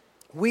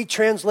 We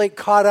translate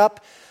caught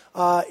up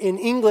in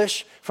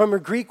English from a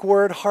Greek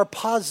word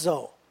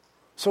harpazo.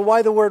 So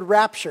why the word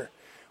rapture?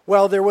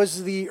 Well, there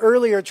was the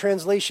earlier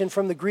translation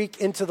from the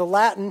Greek into the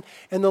Latin,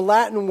 and the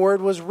Latin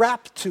word was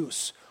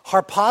raptus.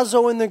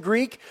 Harpazo in the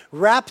Greek,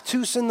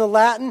 raptus in the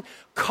Latin,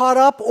 caught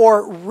up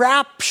or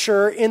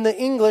rapture in the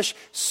English,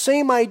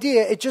 same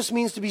idea. It just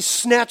means to be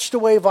snatched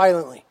away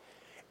violently.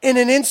 In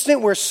an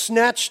instant, we're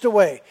snatched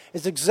away.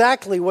 It's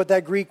exactly what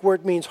that Greek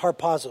word means,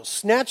 harpazo.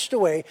 Snatched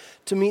away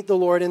to meet the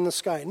Lord in the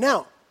sky.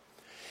 Now,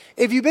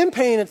 if you've been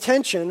paying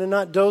attention and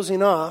not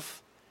dozing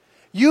off,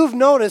 you've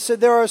noticed that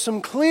there are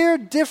some clear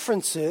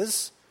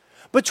differences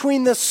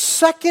between the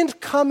second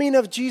coming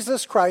of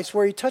Jesus Christ,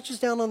 where he touches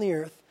down on the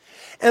earth,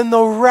 and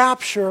the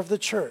rapture of the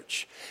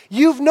church.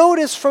 You've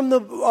noticed from the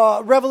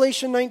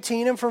Revelation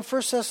 19 and from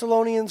 1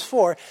 Thessalonians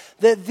 4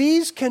 that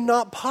these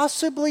cannot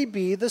possibly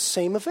be the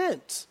same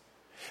event,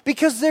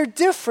 because they're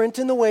different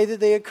in the way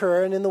that they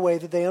occur and in the way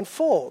that they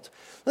unfold.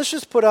 Let's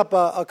just put up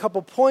a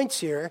couple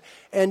points here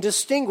and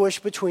distinguish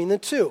between the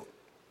two.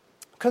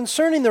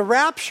 Concerning the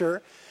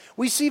rapture,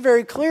 we see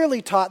very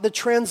clearly taught the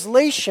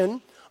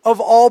translation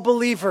of all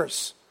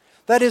believers.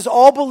 That is,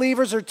 all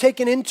believers are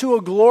taken into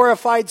a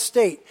glorified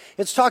state.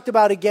 It's talked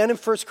about again in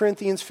 1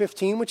 Corinthians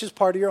 15, which is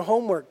part of your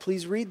homework.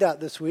 Please read that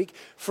this week,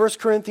 1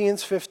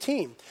 Corinthians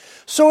 15.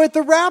 So at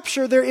the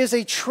rapture, there is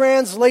a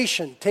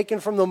translation taken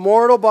from the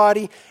mortal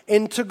body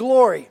into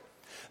glory.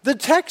 The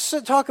texts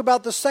that talk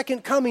about the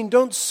second coming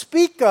don't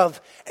speak of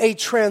a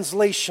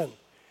translation.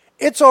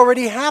 It's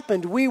already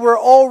happened. We were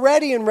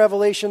already in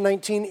Revelation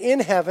 19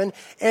 in heaven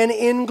and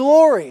in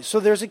glory.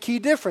 So there's a key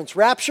difference.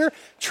 Rapture,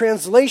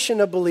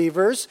 translation of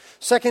believers.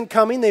 Second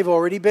coming, they've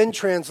already been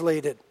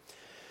translated.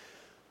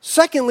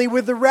 Secondly,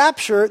 with the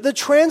rapture, the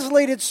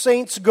translated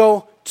saints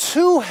go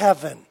to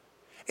heaven.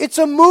 It's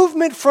a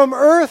movement from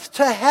earth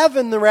to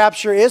heaven, the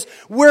rapture is.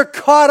 We're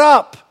caught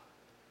up.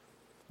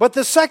 But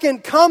the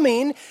second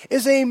coming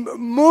is a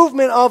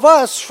movement of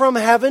us from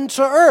heaven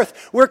to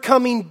earth. We're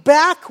coming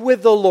back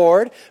with the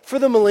Lord for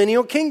the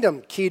millennial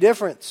kingdom. Key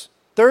difference.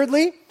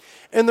 Thirdly,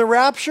 in the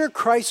rapture,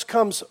 Christ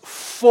comes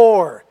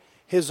for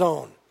his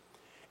own.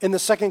 In the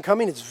second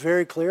coming, it's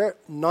very clear,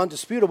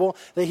 non-disputable,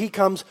 that he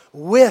comes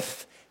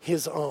with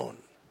his own.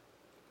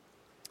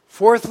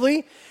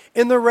 Fourthly,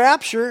 in the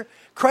rapture,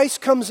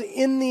 Christ comes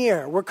in the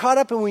air. We're caught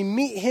up and we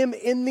meet him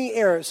in the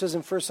air, it says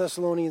in 1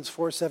 Thessalonians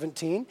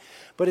 4:17.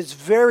 But it's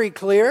very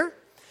clear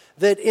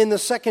that in the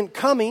second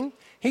coming,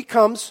 he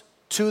comes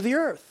to the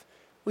earth.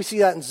 We see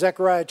that in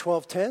Zechariah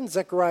 12:10,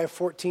 Zechariah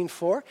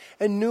 14:4,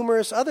 and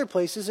numerous other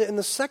places. In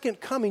the second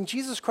coming,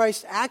 Jesus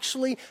Christ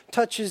actually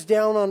touches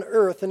down on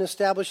earth and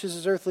establishes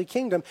his earthly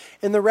kingdom.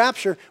 In the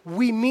rapture,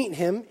 we meet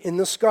him in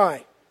the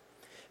sky.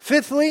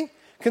 Fifthly,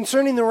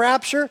 concerning the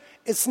rapture,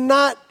 it's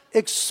not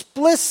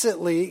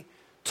explicitly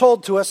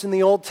told to us in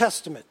the Old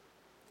Testament.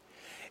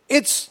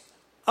 It's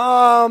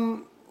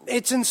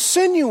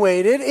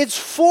insinuated, it's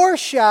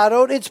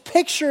foreshadowed, it's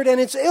pictured,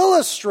 and it's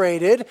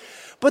illustrated,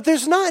 but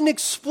there's not an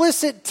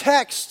explicit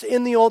text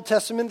in the Old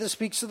Testament that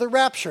speaks of the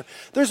rapture.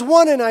 There's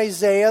one in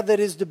Isaiah that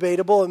is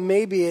debatable. It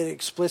may be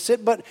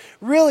explicit, but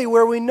really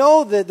where we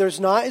know that there's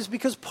not is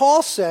because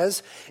Paul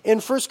says in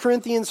 1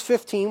 Corinthians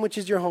 15, which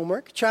is your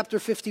homework, chapter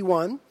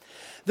 51,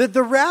 that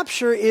the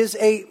rapture is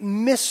a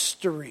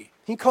mystery.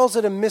 He calls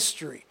it a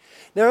mystery.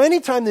 Now,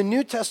 anytime the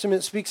New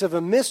Testament speaks of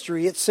a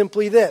mystery, it's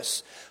simply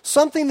this: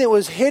 something that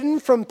was hidden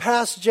from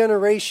past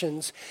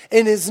generations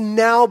and is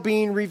now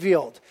being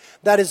revealed.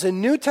 That is a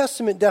New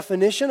Testament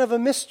definition of a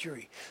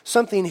mystery.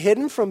 Something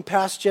hidden from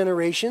past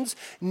generations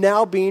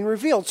now being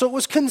revealed. So it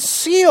was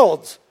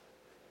concealed,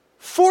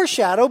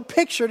 foreshadowed,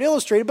 pictured,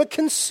 illustrated, but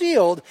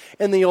concealed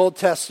in the Old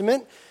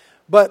Testament.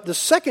 But the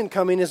second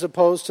coming, as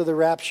opposed to the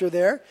rapture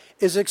there,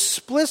 is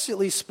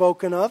explicitly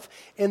spoken of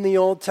in the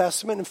Old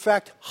Testament. In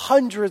fact,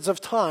 hundreds of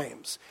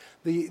times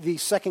the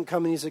second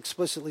coming is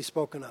explicitly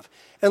spoken of.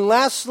 And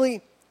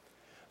lastly,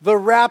 the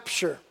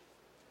rapture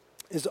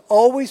is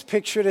always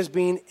pictured as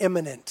being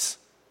imminent.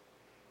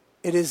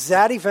 It is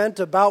that event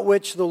about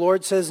which the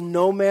Lord says,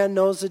 no man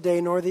knows the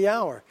day nor the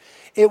hour.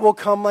 It will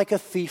come like a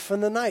thief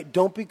in the night.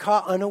 Don't be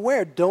caught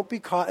unaware. Don't be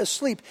caught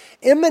asleep.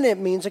 Imminent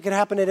means it can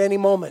happen at any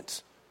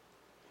moment.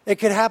 It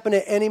could happen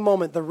at any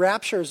moment. The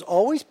rapture is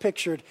always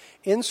pictured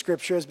in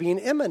Scripture as being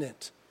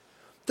imminent.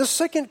 The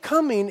second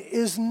coming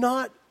is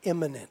not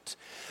imminent.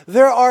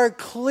 There are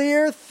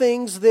clear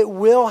things that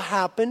will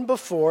happen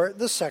before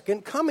the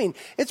second coming.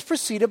 It's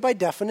preceded by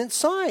definite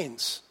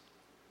signs.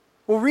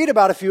 We'll read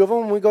about a few of them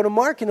when we go to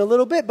Mark in a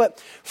little bit.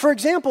 But, for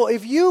example,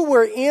 if you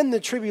were in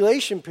the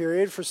tribulation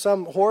period for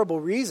some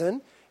horrible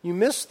reason, you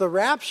missed the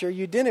rapture,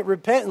 you didn't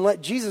repent and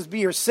let Jesus be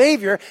your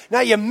Savior, now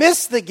you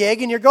missed the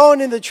gig and you're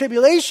going into the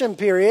tribulation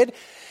period.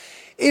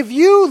 If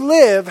you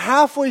live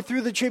halfway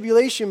through the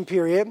tribulation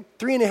period,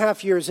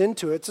 3.5 years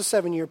into it, it's a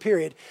 7-year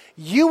period,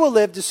 you will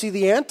live to see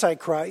the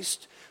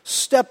Antichrist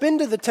step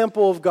into the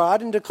temple of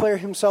God and declare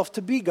himself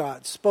to be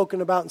God, spoken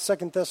about in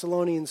 2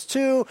 Thessalonians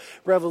 2,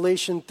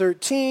 Revelation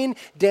 13,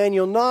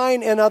 Daniel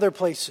 9, and other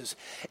places.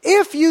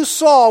 If you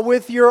saw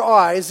with your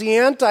eyes the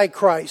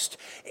Antichrist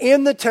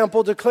in the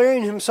temple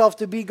declaring himself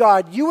to be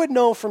God, you would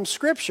know from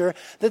Scripture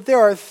that there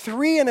are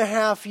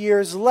 3.5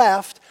 years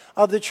left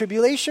of the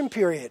tribulation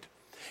period.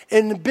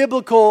 In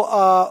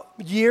biblical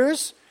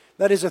years,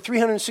 that is a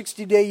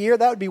 360-day year,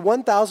 that would be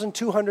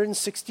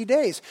 1,260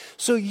 days.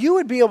 So you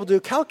would be able to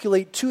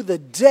calculate to the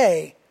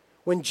day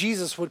when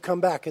Jesus would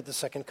come back at the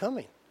second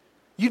coming.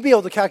 You'd be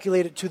able to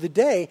calculate it to the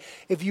day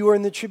if you were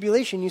in the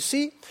tribulation. You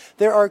see,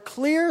 there are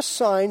clear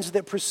signs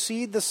that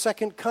precede the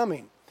second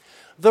coming.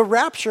 The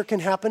rapture can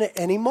happen at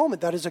any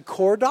moment. That is a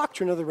core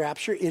doctrine of the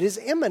rapture. It is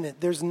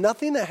imminent. There's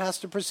nothing that has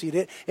to precede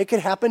it. It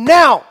can happen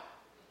now.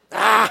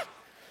 I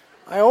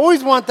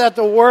always want that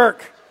to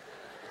work.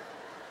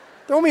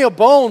 Throw me a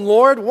bone,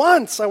 Lord.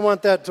 Once I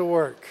want that to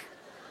work.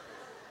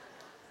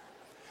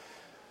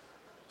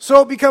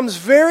 So it becomes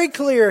very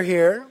clear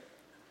here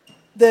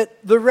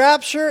that the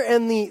rapture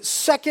and the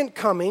second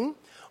coming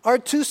are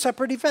two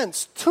separate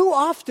events. Too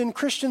often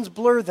Christians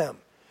blur them.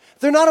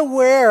 They're not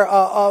aware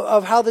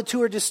of how the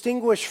two are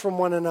distinguished from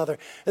one another.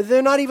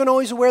 They're not even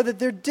always aware that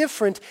they're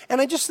different.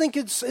 And I just think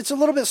it's a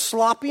little bit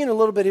sloppy and a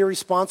little bit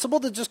irresponsible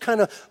to just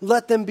kind of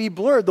let them be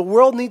blurred. The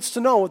world needs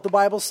to know what the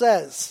Bible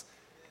says.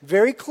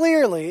 Very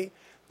clearly,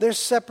 they're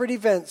separate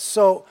events.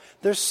 So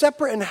they're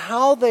separate in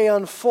how they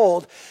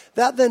unfold.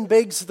 That then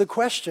begs the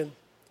question,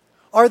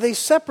 are they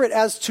separate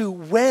as to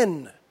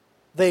when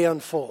they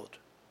unfold?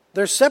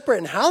 They're separate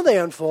in how they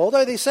unfold.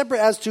 Are they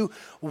separate as to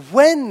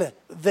when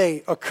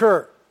they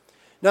occur?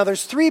 Now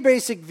there's 3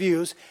 basic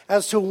views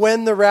as to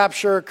when the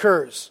rapture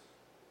occurs.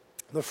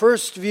 The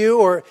first view,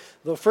 or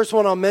the first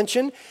one I'll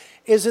mention,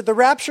 is that the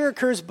rapture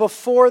occurs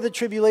before the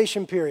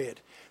tribulation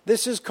period.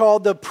 This is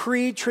called the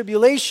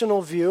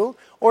pre-tribulational view,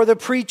 or the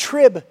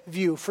pre-trib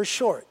view for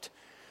short.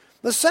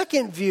 The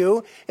second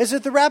view is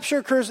that the rapture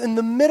occurs in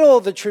the middle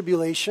of the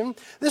tribulation.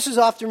 This is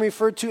often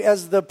referred to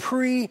as the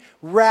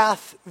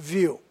pre-wrath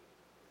view.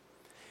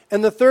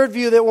 And the third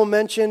view that we'll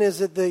mention is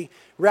that the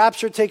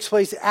rapture takes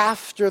place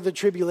after the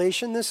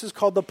tribulation. This is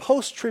called the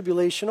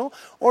post-tribulational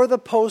or the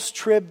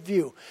post-trib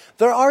view.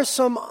 There are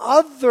some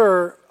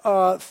other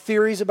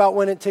theories about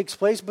when it takes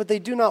place, but they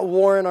do not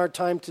warrant our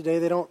time today.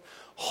 They don't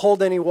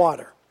hold any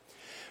water.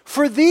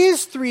 For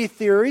these 3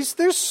 theories,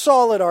 there's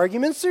solid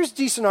arguments. There's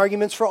decent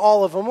arguments for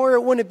all of them, or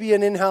it wouldn't be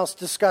an in-house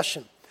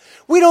discussion.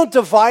 We don't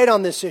divide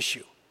on this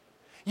issue.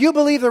 You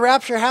believe the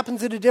rapture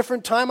happens at a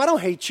different time. I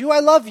don't hate you. I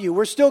love you.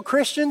 We're still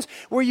Christians.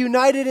 We're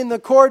united in the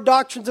core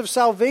doctrines of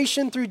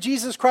salvation through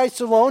Jesus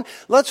Christ alone.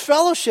 Let's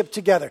fellowship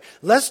together.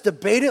 Let's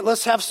debate it.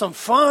 Let's have some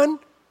fun.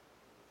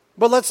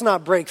 But let's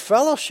not break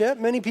fellowship.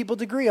 Many people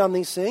disagree on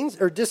these things,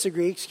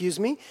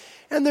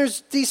 and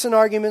there's decent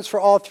arguments for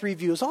all 3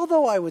 views.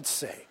 Although I would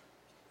say,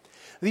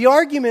 the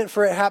argument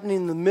for it happening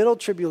in the middle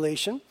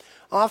tribulation,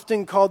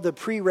 often called the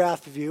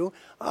pre-wrath view,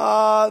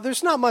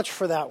 there's not much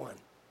for that one.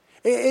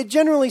 It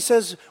generally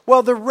says,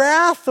 well, the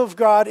wrath of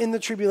God in the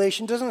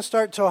tribulation doesn't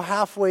start till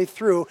halfway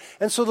through,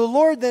 and so the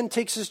Lord then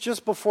takes us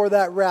just before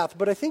that wrath.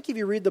 But I think if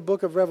you read the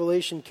book of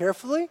Revelation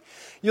carefully,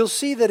 you'll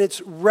see that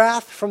it's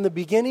wrath from the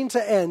beginning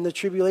to end, the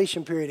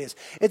tribulation period is.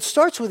 It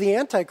starts with the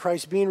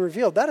Antichrist being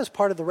revealed. That is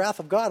part of the wrath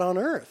of God on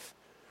earth.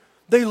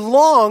 They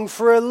long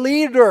for a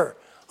leader,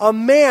 a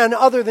man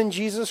other than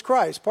Jesus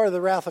Christ. Part of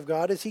the wrath of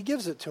God is he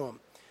gives it to him.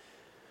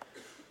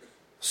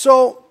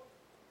 So,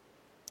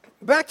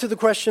 back to the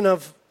question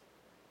of,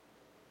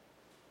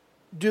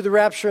 do the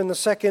rapture and the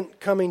second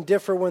coming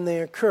differ when they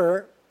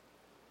occur?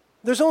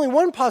 There's only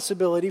one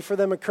possibility for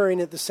them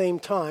occurring at the same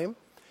time,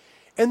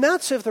 and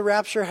that's if the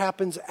rapture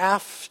happens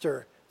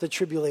after the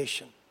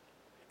tribulation.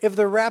 If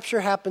the rapture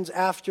happens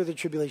after the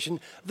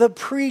tribulation, the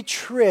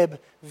pre-trib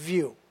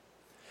view.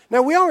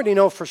 Now, we already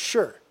know for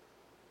sure,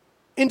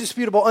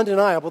 indisputable,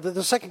 undeniable, that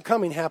the second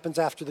coming happens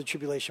after the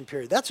tribulation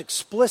period. That's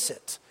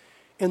explicit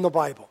in the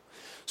Bible.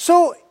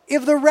 So,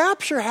 if the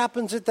rapture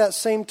happens at that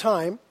same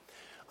time,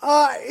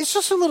 it's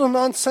just a little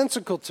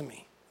nonsensical to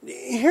me.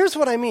 Here's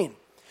what I mean.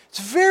 It's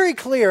very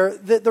clear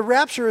that the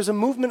rapture is a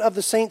movement of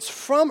the saints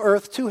from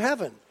earth to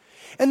heaven.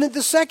 And that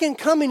the second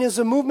coming is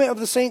a movement of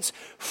the saints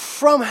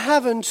from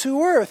heaven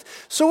to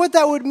earth. So what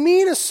that would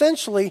mean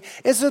essentially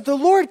is that the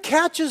Lord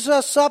catches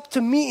us up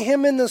to meet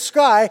him in the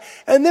sky,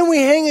 and then we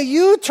hang a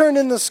U-turn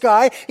in the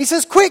sky. He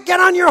says, quick, get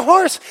on your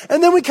horse,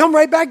 and then we come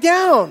right back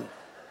down.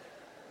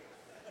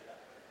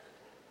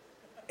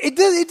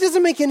 It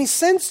doesn't make any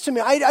sense to me.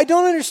 I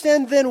don't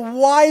understand then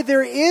why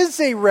there is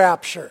a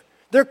rapture.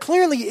 There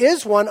clearly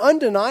is one,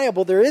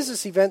 undeniable. There is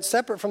this event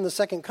separate from the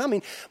second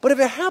coming. But if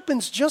it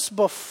happens just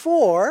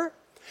before,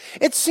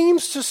 it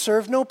seems to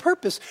serve no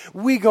purpose.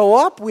 We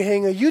go up, we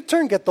hang a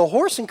U-turn, get the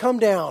horse, and come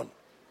down.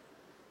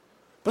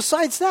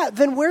 Besides that,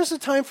 then where's the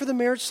time for the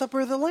marriage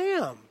supper of the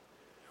Lamb?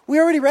 We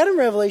already read in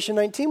Revelation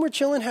 19, we're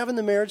chilling having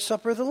the marriage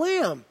supper of the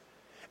Lamb.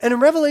 And in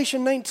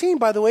Revelation 19,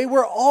 by the way,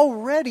 we're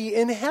already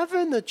in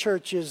heaven. The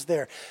church is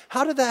there.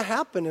 How did that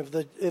happen if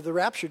the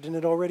rapture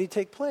didn't already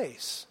take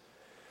place?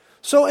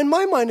 So in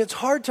my mind, it's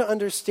hard to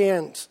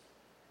understand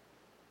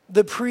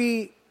the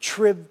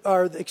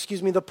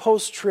the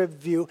post-trib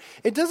view.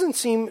 It doesn't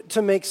seem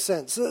to make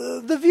sense.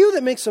 The view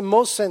that makes the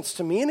most sense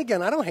to me, and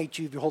again, I don't hate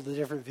you if you hold a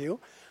different view.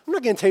 I'm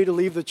not going to tell you to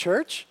leave the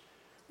church.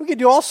 We can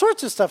do all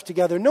sorts of stuff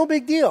together. No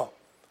big deal.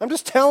 I'm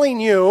just telling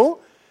you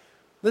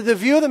that the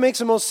view that makes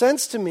the most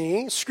sense to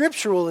me,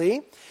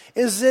 scripturally,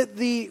 is that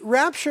the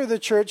rapture of the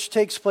church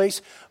takes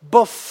place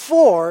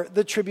before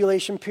the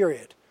tribulation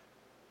period.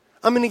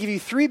 I'm going to give you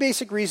 3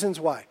 basic reasons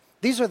why.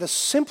 These are the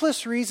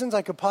simplest reasons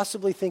I could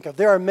possibly think of.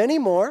 There are many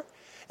more,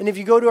 and if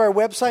you go to our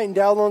website and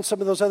download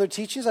some of those other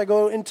teachings, I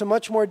go into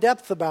much more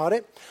depth about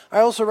it. I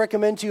also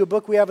recommend to you a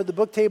book we have at the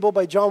book table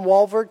by John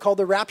Walvoord called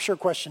The Rapture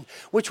Question,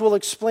 which will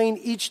explain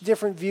each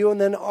different view and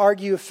then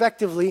argue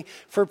effectively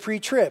for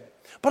pre-trib.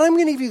 But I'm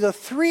going to give you the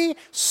 3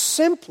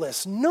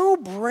 simplest,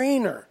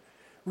 no-brainer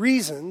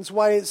reasons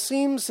why it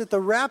seems that the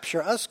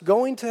rapture, us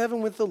going to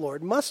heaven with the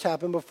Lord, must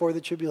happen before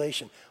the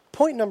tribulation.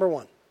 Point number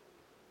 1.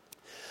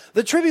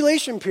 The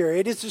tribulation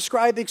period is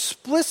described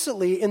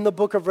explicitly in the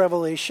book of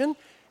Revelation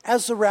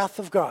as the wrath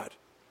of God.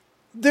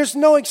 There's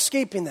no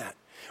escaping that.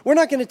 We're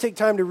not going to take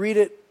time to read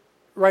it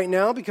right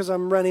now because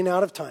I'm running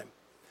out of time.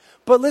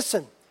 But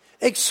listen,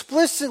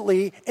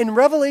 explicitly in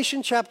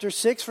Revelation chapter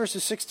 6,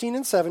 verses 16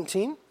 and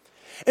 17,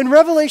 in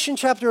Revelation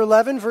chapter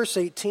 11, verse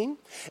 18,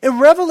 in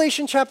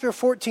Revelation chapter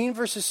 14,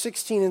 verses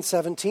 16 and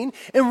 17,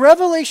 in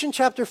Revelation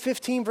chapter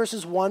 15,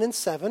 verses 1 and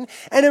 7,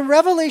 and in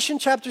Revelation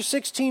chapter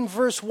 16,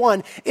 verse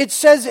 1, it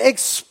says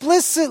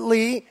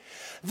explicitly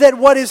that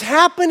what is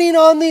happening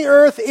on the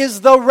earth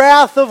is the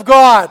wrath of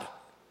God.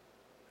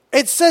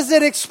 It says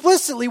it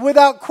explicitly,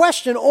 without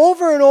question,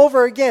 over and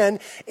over again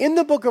in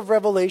the book of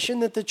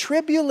Revelation that the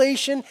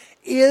tribulation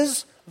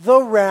is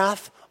the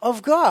wrath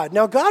of God.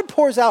 Now, God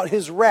pours out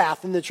his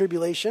wrath in the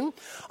tribulation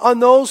on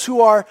those who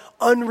are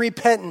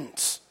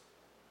unrepentant.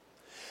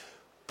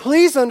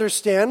 Please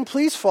understand,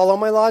 please follow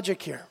my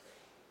logic here.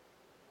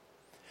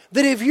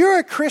 That if you're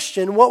a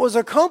Christian, what was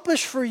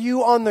accomplished for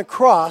you on the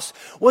cross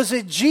was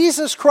that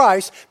Jesus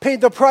Christ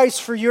paid the price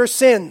for your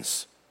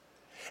sins.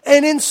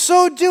 And in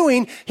so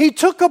doing, he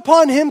took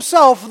upon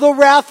himself the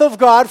wrath of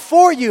God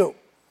for you.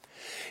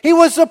 He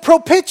was the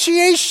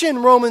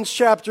propitiation, Romans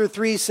chapter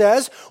 3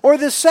 says, or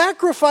the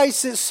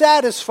sacrifice that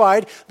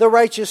satisfied the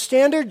righteous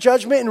standard,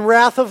 judgment, and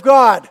wrath of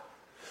God.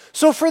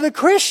 So for the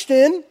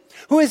Christian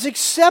who has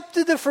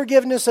accepted the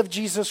forgiveness of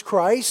Jesus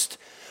Christ,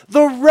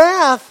 the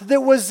wrath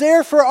that was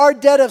there for our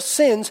debt of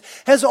sins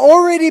has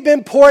already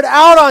been poured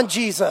out on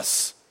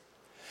Jesus.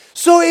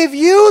 So if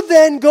you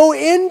then go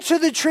into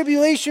the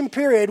tribulation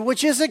period,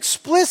 which is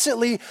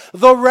explicitly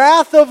the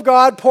wrath of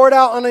God poured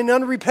out on an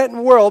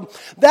unrepentant world,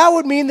 that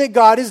would mean that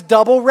God is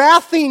double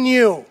wrathing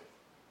you.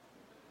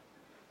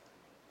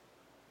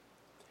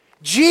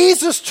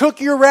 Jesus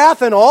took your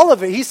wrath and all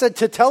of it. He said,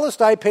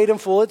 "Tetelestai, paid in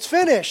full, it's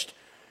finished."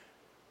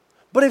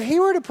 But if he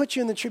were to put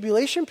you in the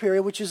tribulation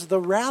period, which is the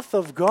wrath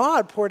of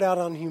God poured out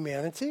on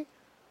humanity,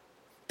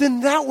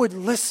 then that would,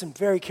 listen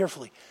very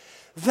carefully,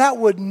 that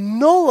would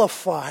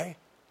nullify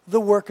the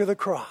work of the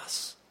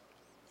cross.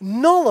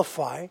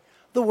 Nullify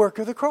the work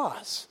of the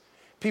cross.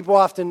 People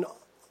often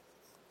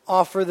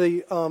offer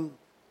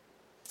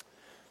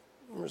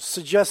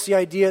suggest the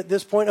idea at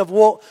this point of,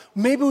 well,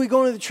 maybe we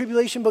go into the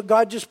tribulation, but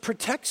God just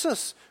protects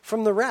us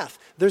from the wrath.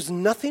 There's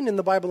nothing in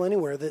the Bible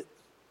anywhere that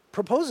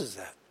proposes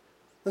that.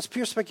 That's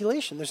pure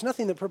speculation. There's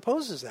nothing that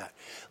proposes that.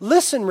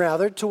 Listen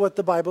rather to what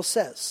the Bible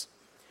says.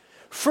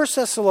 1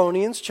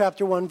 Thessalonians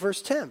chapter 1,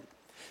 verse 10.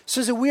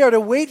 Says that we are to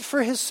wait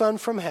for his Son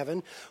from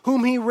heaven,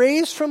 whom he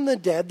raised from the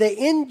dead,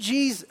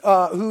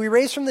 who he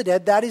raised from the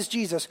dead, that is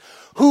Jesus,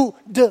 who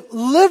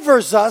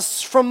delivers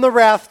us from the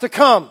wrath to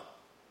come.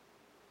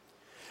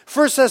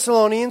 1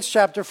 Thessalonians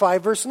chapter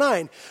 5, verse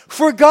 9.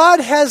 For God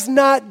has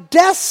not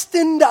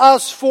destined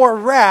us for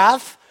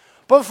wrath,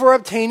 but for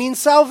obtaining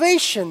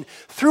salvation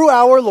through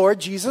our Lord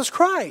Jesus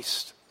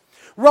Christ.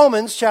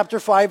 Romans chapter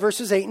 5,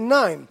 verses 8 and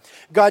 9.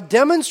 God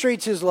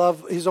demonstrates his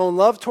own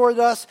love toward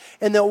us,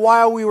 and that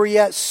while we were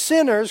yet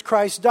sinners,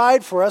 Christ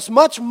died for us.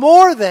 Much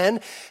more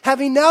then,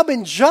 having now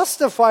been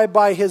justified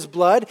by his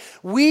blood,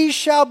 we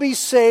shall be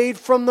saved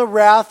from the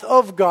wrath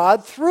of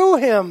God through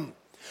him.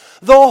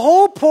 The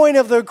whole point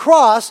of the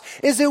cross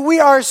is that we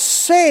are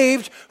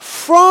saved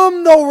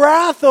from the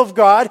wrath of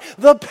God,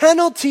 the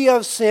penalty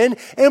of sin,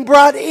 and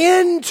brought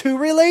into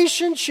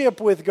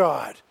relationship with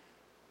God.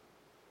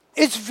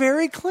 It's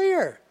very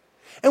clear.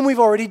 And we've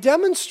already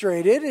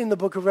demonstrated in the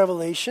book of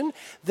Revelation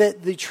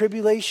that the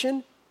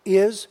tribulation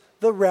is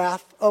the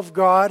wrath of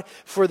God.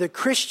 For the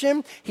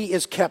Christian, he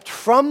is kept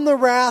from the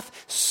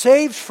wrath,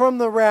 saved from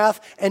the wrath,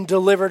 and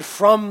delivered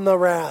from the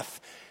wrath.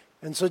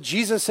 And so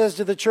Jesus says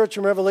to the church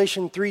in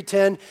Revelation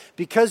 3:10,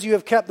 because you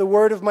have kept the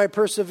word of my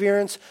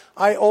perseverance,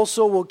 I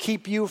also will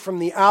keep you from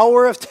the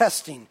hour of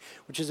testing,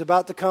 which is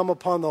about to come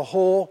upon the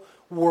whole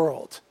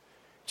world.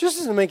 It just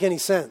doesn't make any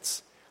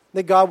sense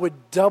that God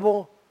would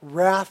double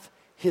wrath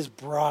his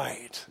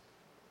bride.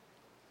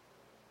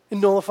 It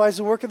nullifies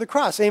the work of the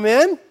cross.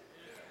 Amen?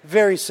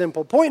 Very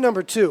simple. Point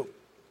number 2.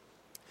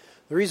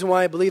 The reason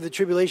why I believe the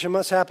tribulation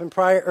must happen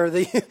prior, or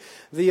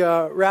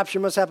the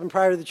rapture must happen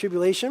prior to the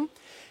tribulation,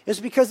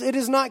 is because it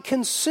is not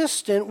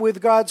consistent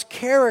with God's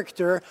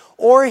character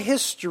or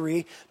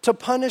history to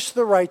punish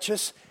the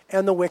righteous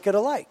and the wicked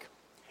alike.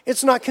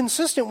 It's not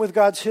consistent with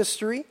God's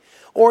history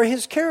or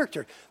his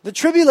character. The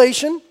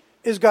tribulation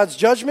is God's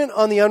judgment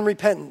on the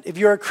unrepentant. If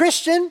you're a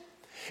Christian,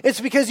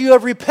 it's because you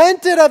have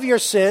repented of your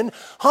sin,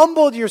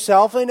 humbled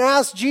yourself, and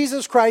asked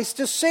Jesus Christ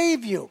to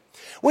save you.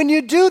 When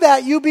you do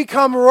that, you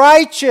become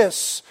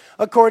righteous,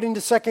 according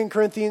to 2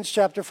 Corinthians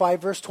chapter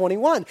 5, verse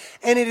 21.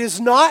 And it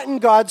is not in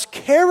God's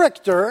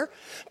character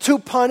to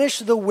punish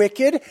the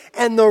wicked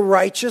and the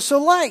righteous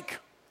alike.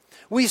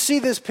 We see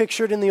this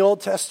pictured in the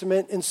Old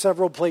Testament in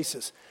several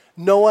places.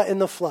 Noah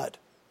and the flood.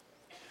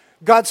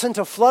 God sent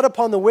a flood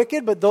upon the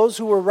wicked, but those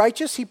who were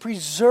righteous, he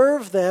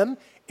preserved them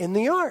in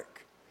the ark.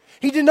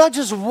 He did not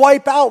just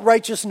wipe out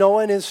righteous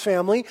Noah and his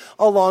family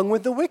along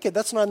with the wicked.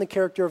 That's not in the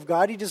character of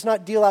God. He does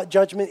not deal out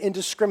judgment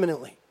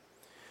indiscriminately.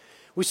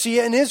 We see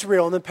it in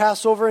Israel, in the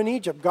Passover in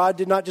Egypt. God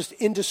did not just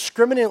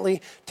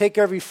indiscriminately take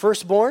every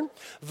firstborn.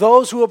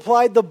 Those who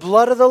applied the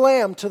blood of the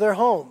lamb to their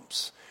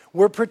homes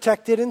were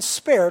protected and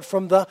spared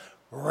from the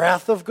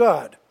wrath of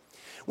God.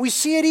 We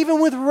see it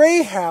even with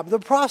Rahab, the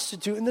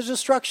prostitute, in the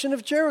destruction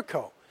of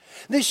Jericho.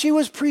 That she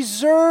was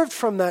preserved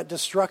from that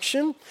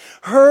destruction,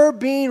 her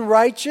being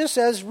righteous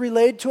as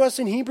relayed to us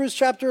in Hebrews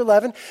chapter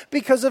 11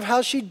 because of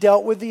how she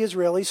dealt with the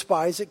Israeli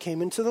spies that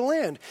came into the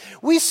land.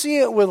 We see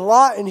it with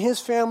Lot and his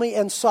family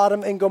and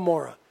Sodom and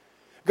Gomorrah.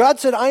 God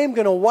said, I am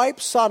going to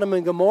wipe Sodom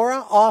and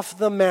Gomorrah off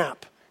the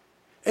map.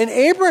 And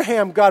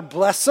Abraham, God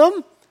bless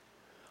him,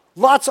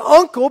 Lot's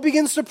uncle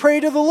begins to pray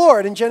to the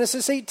Lord in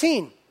Genesis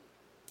 18.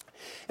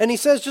 And he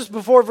says just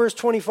before verse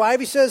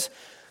 25, he says,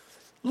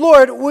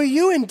 Lord, will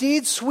you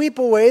indeed sweep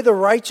away the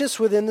righteous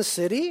within the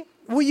city?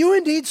 Will you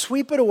indeed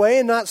sweep it away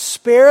and not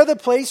spare the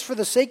place for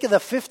the sake of the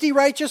 50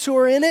 righteous who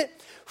are in it?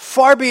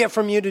 Far be it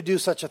from you to do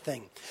such a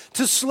thing,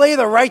 to slay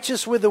the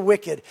righteous with the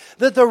wicked,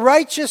 that the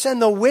righteous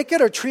and the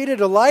wicked are treated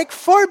alike.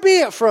 Far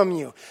be it from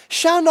you.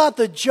 Shall not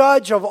the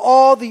judge of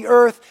all the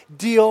earth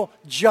deal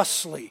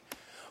justly?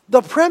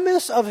 The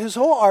premise of his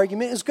whole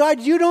argument is, God,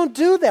 you don't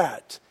do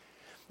that.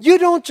 You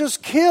don't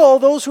just kill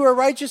those who are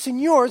righteous in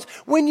yours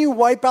when you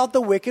wipe out the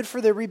wicked for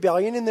their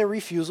rebellion and their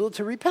refusal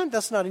to repent.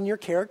 That's not in your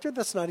character.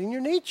 That's not in your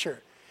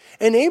nature.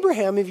 And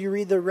Abraham, if you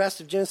read the rest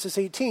of Genesis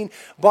 18,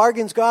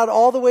 bargains God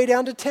all the way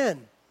down to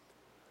 10.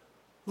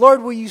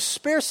 Lord, will you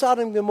spare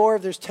Sodom and Gomorrah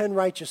if there's 10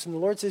 righteous? And the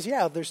Lord says,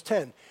 yeah, there's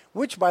 10.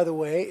 Which, by the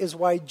way, is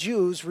why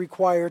Jews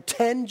require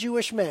 10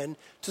 Jewish men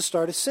to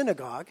start a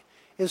synagogue,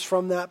 is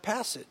from that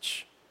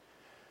passage.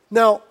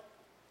 Now,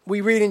 we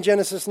read in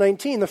Genesis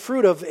 19 the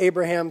fruit of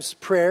Abraham's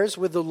prayers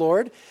with the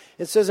Lord.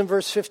 It says in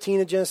verse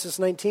 15 of Genesis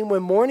 19,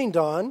 when morning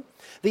dawned,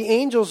 the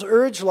angels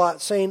urged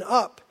Lot, saying,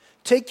 up,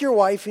 take your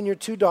wife and your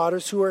 2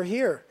 daughters who are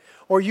here,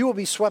 or you will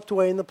be swept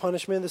away in the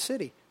punishment of the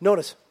city.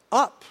 Notice,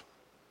 up.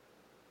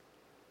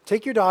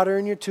 Take your daughter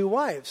and your 2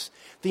 wives.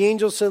 The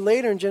angels said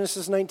later in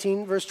Genesis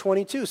 19, verse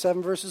 22,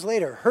 7 verses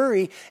later,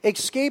 hurry,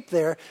 escape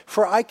there,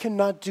 for I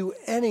cannot do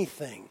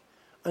anything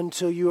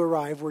until you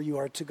arrive where you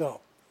are to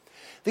go.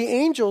 The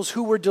angels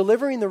who were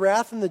delivering the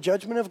wrath and the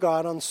judgment of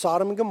God on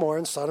Sodom and Gomorrah,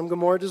 and Sodom and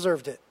Gomorrah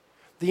deserved it.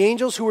 The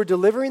angels who were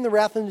delivering the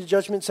wrath and the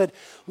judgment said,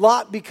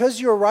 Lot,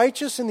 because you're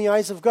righteous in the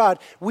eyes of God,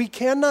 we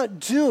cannot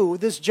do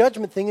this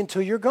judgment thing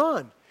until you're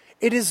gone.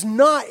 It is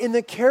not in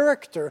the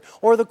character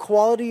or the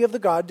quality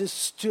of God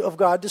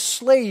to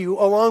slay you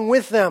along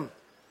with them.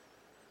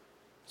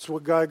 So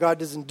God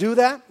doesn't do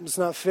that. It's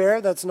not fair.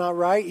 That's not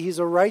right. He's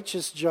a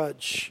righteous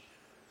judge.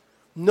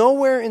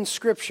 Nowhere in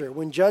Scripture,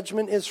 when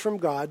judgment is from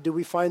God, do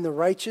we find the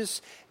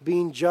righteous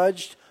being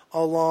judged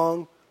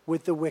along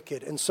with the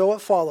wicked. And so it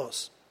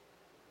follows.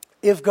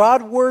 If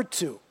God were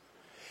to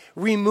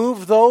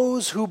remove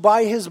those who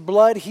by his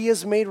blood he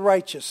has made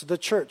righteous, the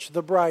church,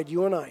 the bride,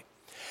 you and I,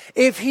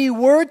 if he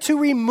were to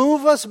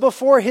remove us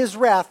before his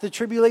wrath, the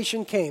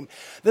tribulation came,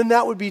 then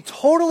that would be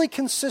totally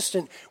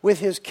consistent with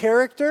his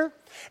character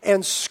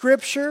and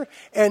Scripture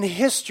and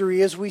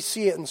history as we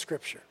see it in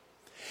Scripture.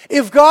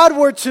 If God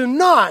were to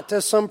not,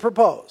 as some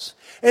propose,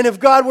 and if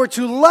God were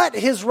to let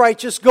his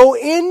righteous go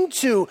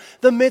into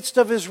the midst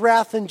of his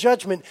wrath and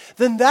judgment,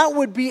 then that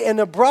would be an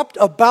abrupt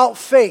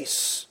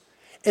about-face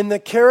in the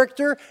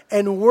character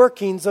and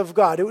workings of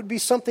God. It would be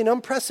something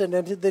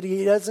unprecedented that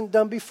he hasn't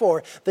done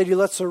before, that he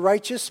lets the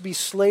righteous be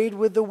slayed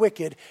with the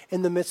wicked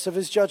in the midst of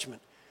his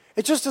judgment.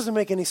 It just doesn't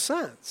make any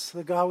sense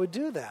that God would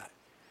do that.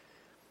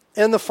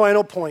 And the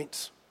final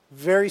point,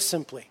 very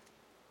simply,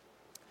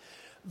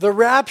 the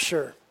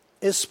rapture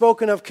is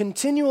spoken of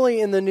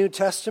continually in the New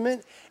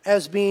Testament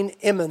as being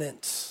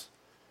imminent,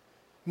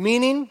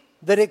 meaning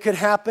that it could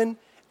happen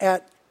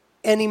at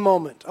any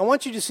moment. I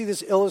want you to see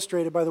this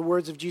illustrated by the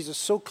words of Jesus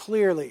so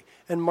clearly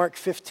in Mark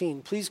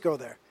 15. Please go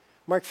there.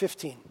 Mark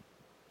 15.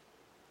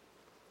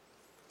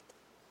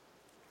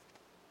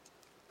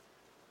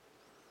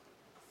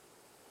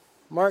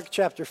 Mark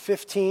chapter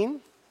 15.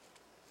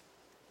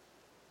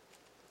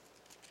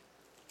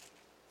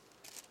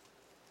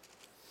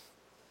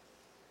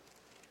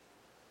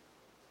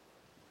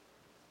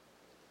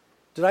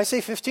 Did I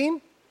say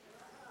 15?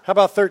 How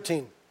about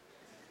 13?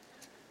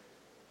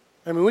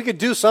 I mean, we could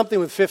do something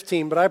with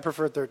 15, but I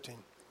prefer 13.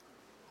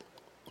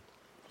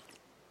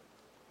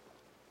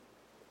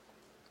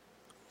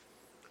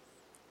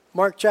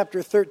 Mark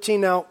chapter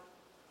 13. Now,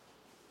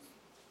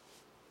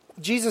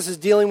 Jesus is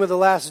dealing with the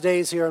last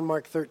days here in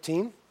Mark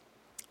 13,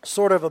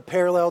 sort of a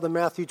parallel to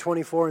Matthew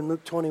 24 and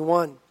Luke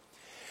 21.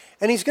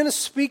 And he's going to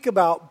speak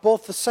about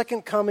both the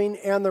second coming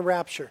and the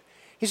rapture.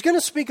 He's going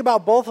to speak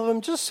about both of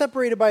them just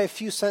separated by a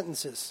few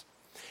sentences.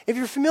 If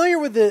you're familiar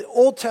with the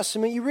Old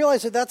Testament, you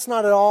realize that that's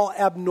not at all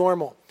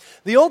abnormal.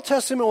 The Old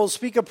Testament will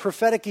speak of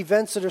prophetic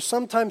events that are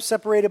sometimes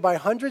separated by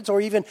hundreds or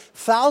even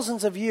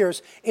thousands of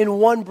years. In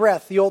one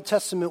breath, the Old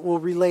Testament will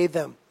relay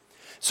them.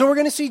 So we're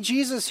going to see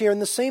Jesus here in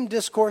the same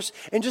discourse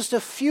in just a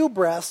few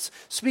breaths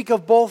speak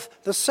of both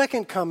the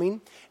second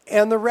coming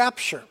and the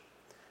rapture.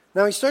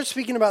 Now he starts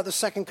speaking about the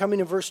second coming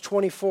in verse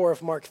 24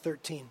 of Mark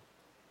 13.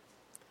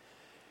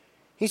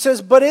 He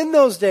says, "But in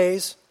those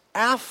days,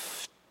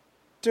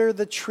 after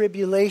the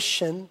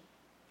tribulation,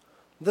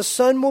 the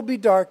sun will be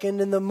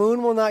darkened, and the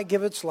moon will not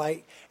give its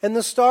light, and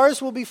the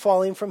stars will be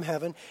falling from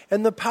heaven,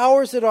 and the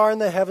powers that are in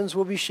the heavens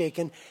will be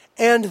shaken.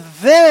 And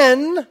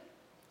then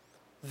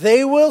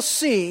they will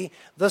see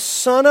the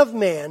Son of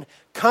Man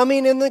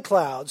coming in the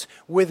clouds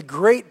with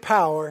great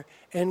power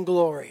and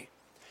glory."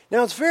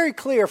 Now, it's very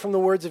clear from the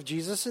words of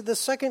Jesus that the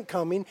second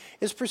coming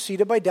is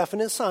preceded by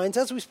definite signs,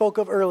 as we spoke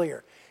of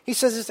earlier. He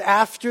says it's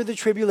after the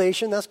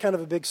tribulation. That's kind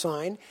of a big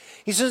sign.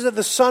 He says that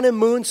the sun and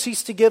moon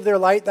cease to give their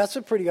light. That's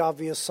a pretty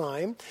obvious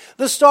sign.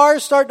 The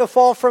stars start to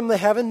fall from the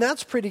heaven.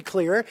 That's pretty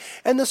clear.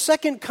 And the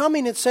second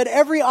coming, it said,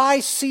 every eye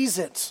sees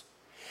it.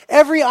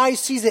 Every eye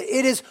sees it.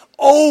 It is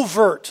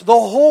overt. The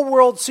whole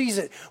world sees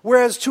it.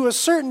 Whereas to a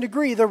certain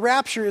degree, the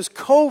rapture is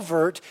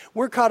covert.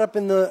 We're caught up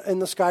in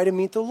the sky to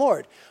meet the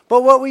Lord.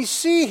 But what we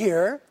see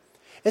here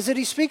is that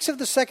he speaks of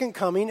the second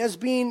coming as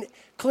being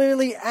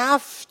clearly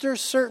after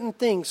certain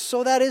things.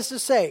 So that is to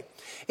say,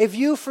 if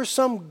you, for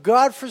some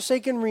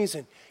God-forsaken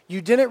reason,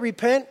 you didn't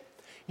repent,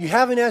 you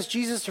haven't asked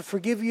Jesus to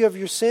forgive you of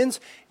your sins,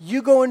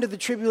 you go into the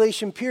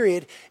tribulation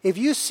period. If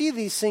you see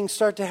these things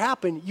start to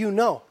happen, you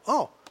know,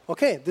 oh,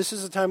 okay, this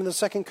is the time of the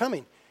second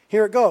coming.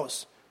 Here it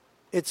goes.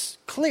 It's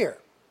clear.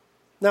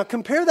 Now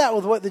compare that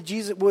with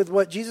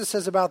what Jesus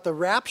says about the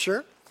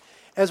rapture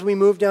as we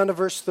move down to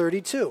verse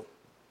 32.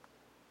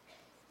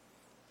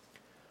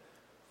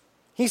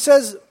 He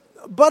says,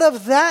 "But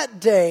of that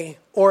day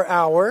or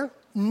hour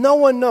no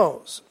one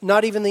knows,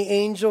 not even the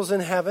angels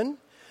in heaven,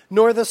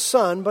 nor the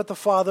Son, but the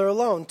Father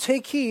alone.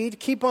 Take heed,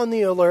 keep on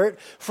the alert,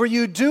 for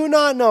you do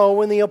not know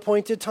when the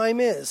appointed time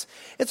is."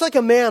 It's like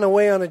a man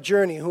away on a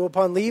journey who,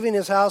 upon leaving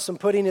his house and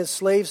putting his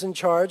slaves in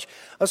charge,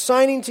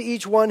 assigning to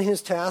each one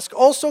his task,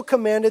 also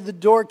commanded the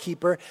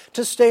doorkeeper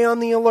to stay on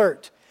the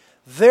alert.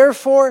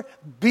 Therefore,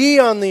 be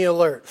on the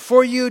alert,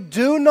 for you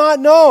do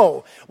not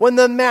know when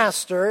the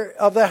master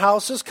of the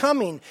house is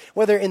coming,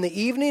 whether in the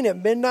evening, at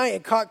midnight,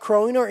 at cock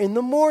crowing, or in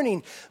the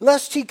morning,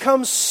 lest he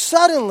come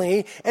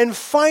suddenly and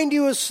find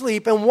you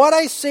asleep. And what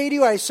I say to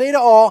you, I say to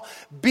all,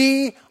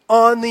 be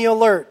on the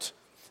alert.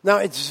 Now,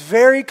 it's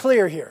very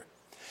clear here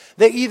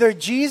that either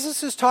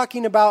Jesus is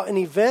talking about an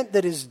event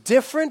that is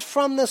different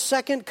from the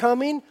second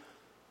coming,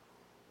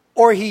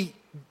 or he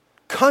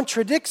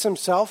contradicts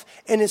himself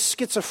and is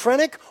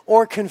schizophrenic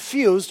or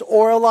confused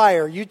or a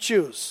liar. You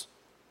choose.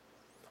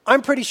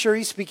 I'm pretty sure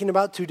he's speaking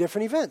about two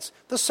different events,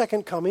 the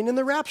second coming and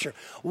the rapture.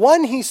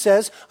 One, he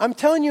says, I'm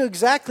telling you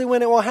exactly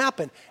when it will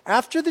happen.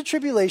 After the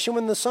tribulation,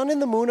 when the sun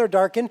and the moon are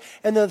darkened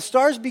and the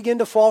stars begin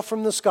to fall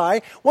from the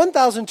sky,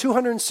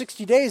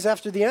 1,260 days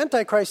after the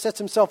Antichrist sets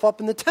himself up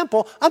in the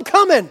temple, I'm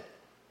coming.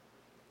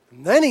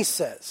 And then he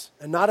says,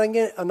 and not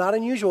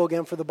unusual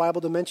again for the Bible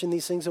to mention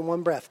these things in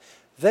one breath,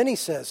 then he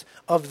says,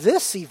 of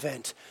this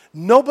event,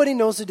 nobody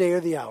knows the day or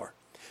the hour.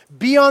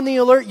 Be on the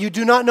alert. You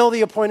do not know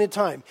the appointed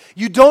time.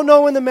 You don't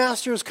know when the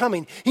master is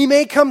coming. He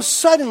may come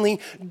suddenly.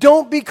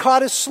 Don't be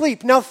caught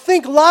asleep. Now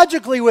think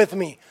logically with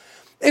me.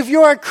 If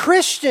you're a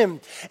Christian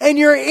and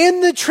you're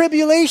in the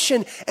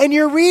tribulation and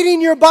you're reading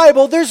your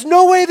Bible, there's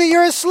no way that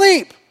you're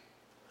asleep.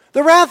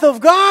 The wrath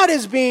of God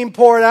is being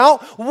poured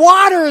out.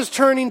 Water is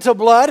turning to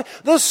blood.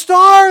 The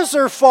stars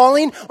are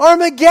falling.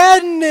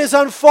 Armageddon is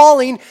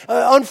unfolding.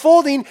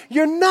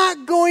 You're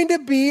not going to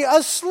be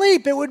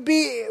asleep. It would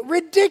be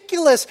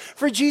ridiculous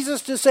for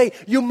Jesus to say,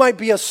 you might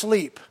be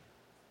asleep.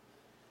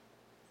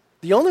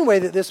 The only way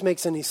that this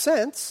makes any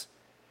sense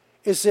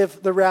is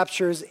if the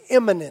rapture is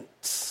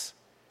imminent,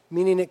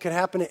 meaning it could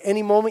happen at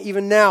any moment,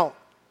 even now.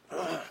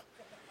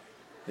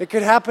 It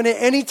could happen at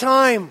any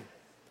time.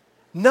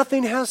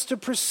 Nothing has to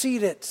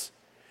precede it.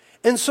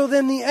 And so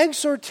then the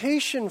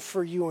exhortation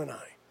for you and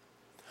I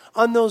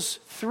on those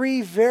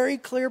three very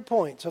clear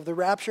points of the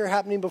rapture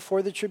happening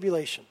before the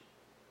tribulation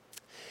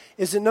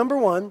is that number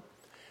one,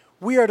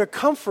 we are to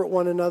comfort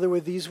one another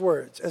with these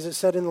words, as it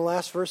said in the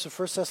last verse of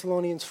 1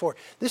 Thessalonians 4.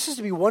 This is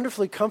to be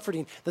wonderfully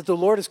comforting that the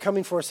Lord is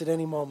coming for us at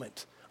any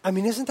moment. I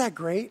mean, isn't that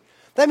great?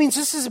 That means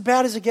this is as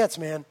bad as it gets,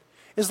 man.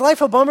 Is life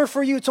a bummer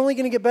for you? It's only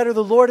going to get better.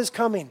 The Lord is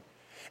coming.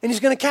 And he's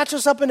going to catch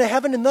us up into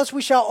heaven, and thus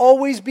we shall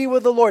always be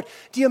with the Lord.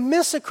 Do you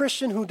miss a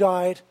Christian who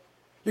died?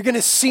 You're going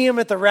to see him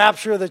at the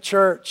rapture of the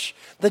church.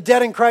 The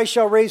dead in Christ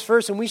shall raise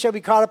first, and we shall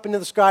be caught up into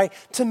the sky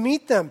to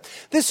meet them.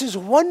 This is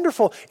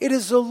wonderful. It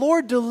is the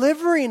Lord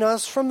delivering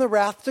us from the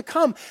wrath to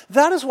come.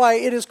 That is why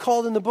it is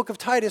called in the book of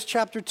Titus,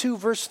 chapter 2,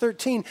 verse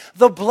 13,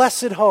 the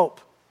blessed hope.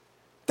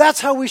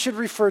 That's how we should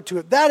refer to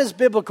it. That is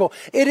biblical.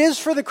 It is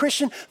for the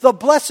Christian the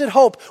blessed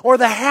hope, or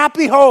the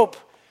happy hope.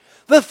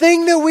 The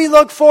thing that we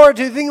look forward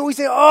to, the thing that we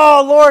say,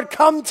 oh, Lord,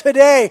 come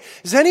today.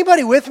 Is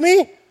anybody with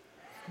me?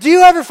 Do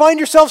you ever find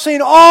yourself saying,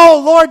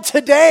 oh, Lord,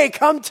 today,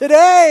 come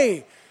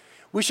today?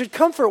 We should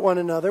comfort one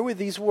another with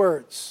these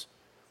words.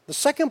 The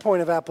second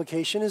point of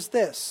application is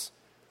this.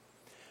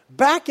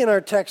 Back in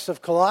our text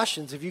of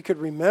Colossians, if you could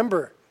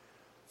remember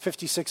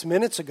 56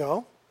 minutes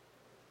ago,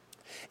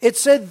 it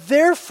said,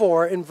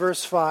 therefore, in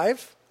verse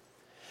 5,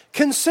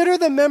 consider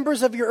the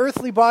members of your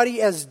earthly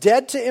body as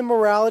dead to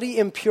immorality,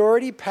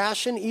 impurity,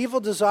 passion, evil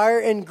desire,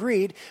 and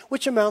greed,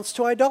 which amounts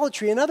to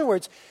idolatry. In other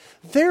words,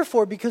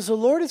 therefore, because the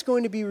Lord is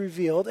going to be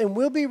revealed and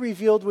will be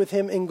revealed with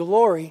him in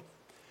glory,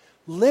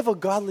 live a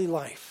godly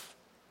life.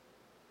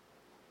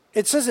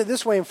 It says it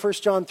this way in 1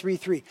 John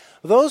 3:3.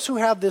 Those who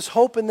have this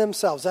hope in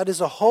themselves, that is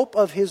a hope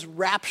of his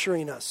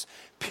rapturing us,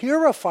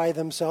 purify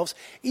themselves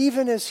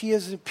even as he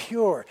is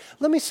pure.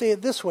 Let me say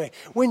it this way.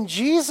 When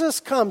Jesus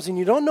comes, and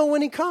you don't know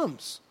when he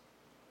comes,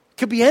 it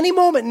could be any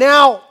moment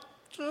now.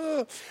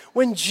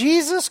 When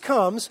Jesus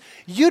comes,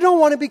 you don't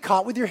want to be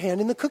caught with your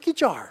hand in the cookie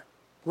jar,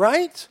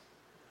 right?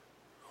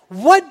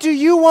 What do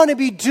you want to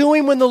be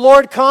doing when the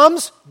Lord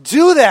comes?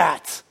 Do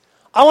that.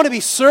 I want to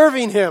be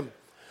serving him.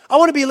 I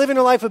want to be living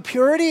a life of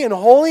purity and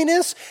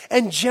holiness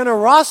and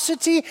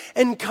generosity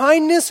and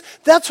kindness.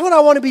 That's what I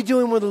want to be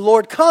doing when the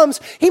Lord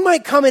comes. He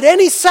might come at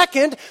any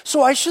second,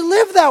 so I should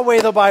live that way,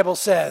 the Bible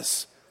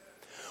says.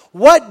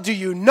 What do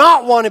you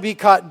not want to be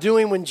caught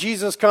doing when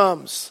Jesus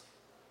comes?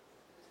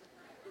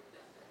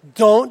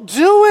 Don't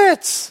do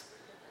it.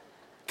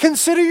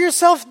 Consider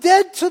yourself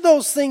dead to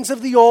those things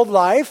of the old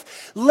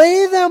life.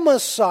 Lay them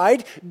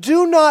aside.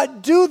 Do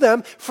not do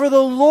them, for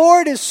the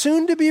Lord is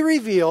soon to be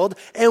revealed,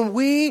 and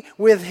we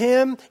with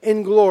him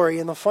in glory.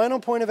 And the final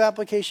point of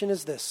application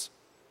is this.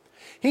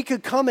 He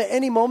could come at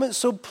any moment,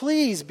 so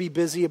please be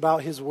busy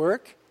about his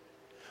work.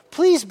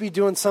 Please be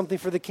doing something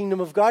for the kingdom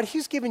of God.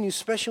 He's given you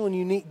special and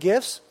unique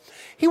gifts.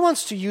 He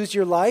wants to use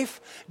your life.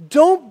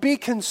 Don't be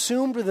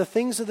consumed with the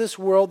things of this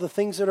world, the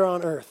things that are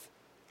on earth.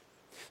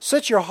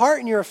 Set your heart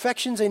and your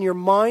affections and your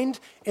mind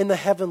in the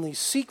heavenlies.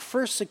 Seek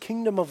first the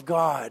kingdom of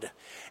God,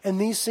 and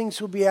these things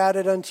will be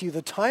added unto you.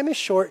 The time is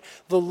short.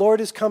 The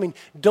Lord is coming.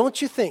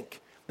 Don't you think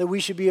that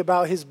we should be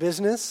about his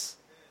business?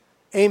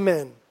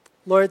 Amen.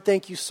 Lord,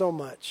 thank you so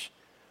much.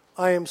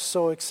 I am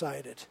so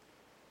excited.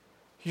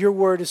 Your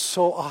word is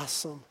so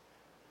awesome.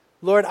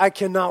 Lord, I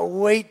cannot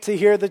wait to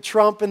hear the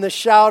trump and the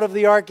shout of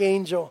the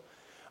archangel.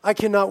 I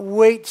cannot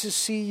wait to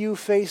see you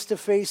face to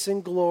face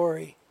in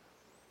glory.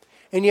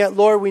 And yet,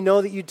 Lord, we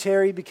know that you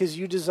tarry because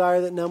you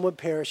desire that none would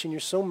perish, and you're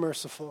so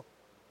merciful.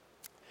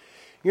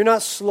 You're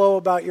not slow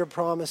about your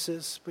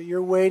promises, but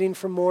you're waiting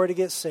for more to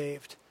get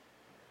saved.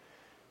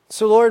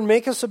 So, Lord,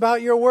 make us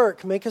about your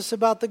work. Make us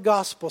about the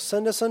gospel.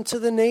 Send us unto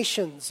the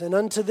nations and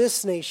unto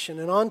this nation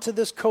and onto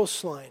this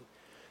coastline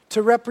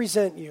to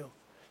represent you,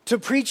 to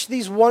preach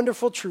these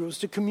wonderful truths,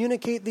 to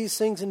communicate these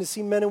things, and to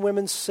see men and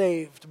women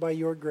saved by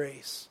your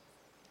grace.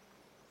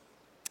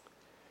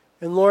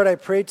 And Lord, I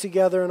pray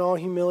together in all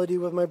humility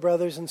with my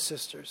brothers and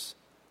sisters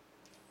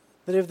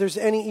that if there's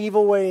any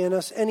evil way in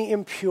us, any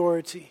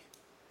impurity,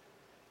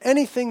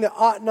 anything that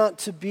ought not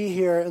to be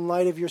here in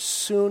light of your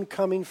soon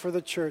coming for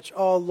the church,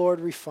 oh Lord,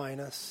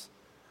 refine us.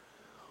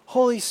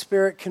 Holy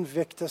Spirit,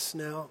 convict us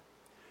now.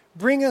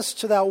 Bring us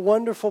to that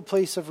wonderful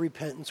place of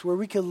repentance where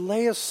we can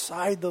lay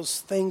aside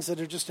those things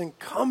that are just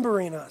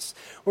encumbering us,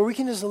 where we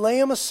can just lay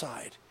them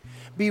aside,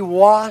 be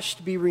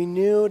washed, be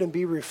renewed, and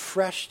be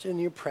refreshed in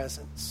your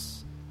presence.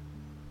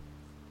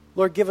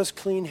 Lord, give us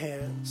clean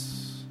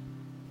hands.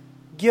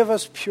 Give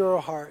us pure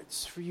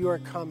hearts, for you are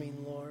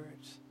coming, Lord.